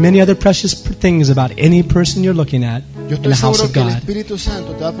show you many other precious things about any person you're looking at Yo in the estoy house seguro of que el God. Espíritu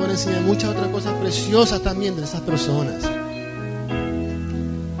Santo te va a poder enseñar muchas otras cosas preciosas también de esas personas.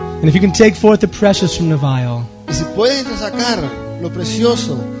 And if you can take forth the precious from the vile, Y si puedes sacar lo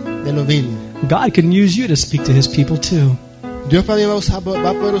precioso de lo vil, God can use you to speak to His people too. Dios también va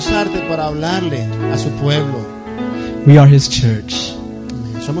a poder usarte para hablarle a su pueblo. We are His church.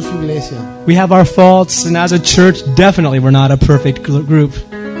 Amén. Somos su iglesia. We have our faults, and as a church, definitely we're not a perfect group.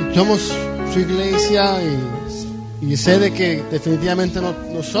 Somos su iglesia y sé de que definitivamente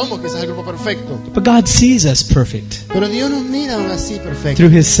no somos quizás el grupo perfecto. But God sees us perfect Pero Dios nos mira aún así perfecto.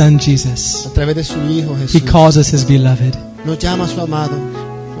 through His Son Jesus. A través de su Hijo He Jesús. calls us His beloved. Nos llama a su amado,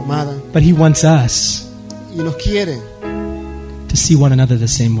 su amada. But He wants us Y nos quiere. to see one another the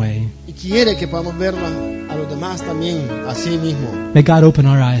same way. Y quiere que podamos vernos a los demás también así mismo. May God open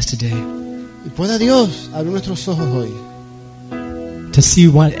our eyes today Y pueda Dios abrir nuestros ojos hoy. to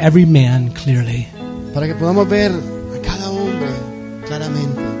see every man clearly. Para que podamos ver a cada hombre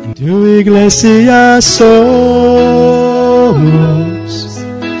claramente. Tu iglesia somos,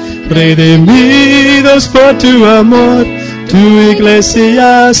 redimidos por tu amor. Tu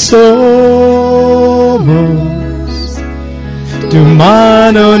iglesia somos, tu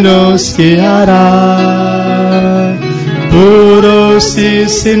mano nos guiará, puros y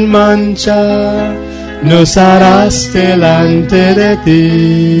sin mancha, nos harás delante de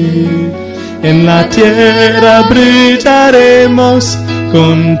ti. En la tierra brillaremos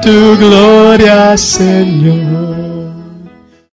con tu gloria, Señor.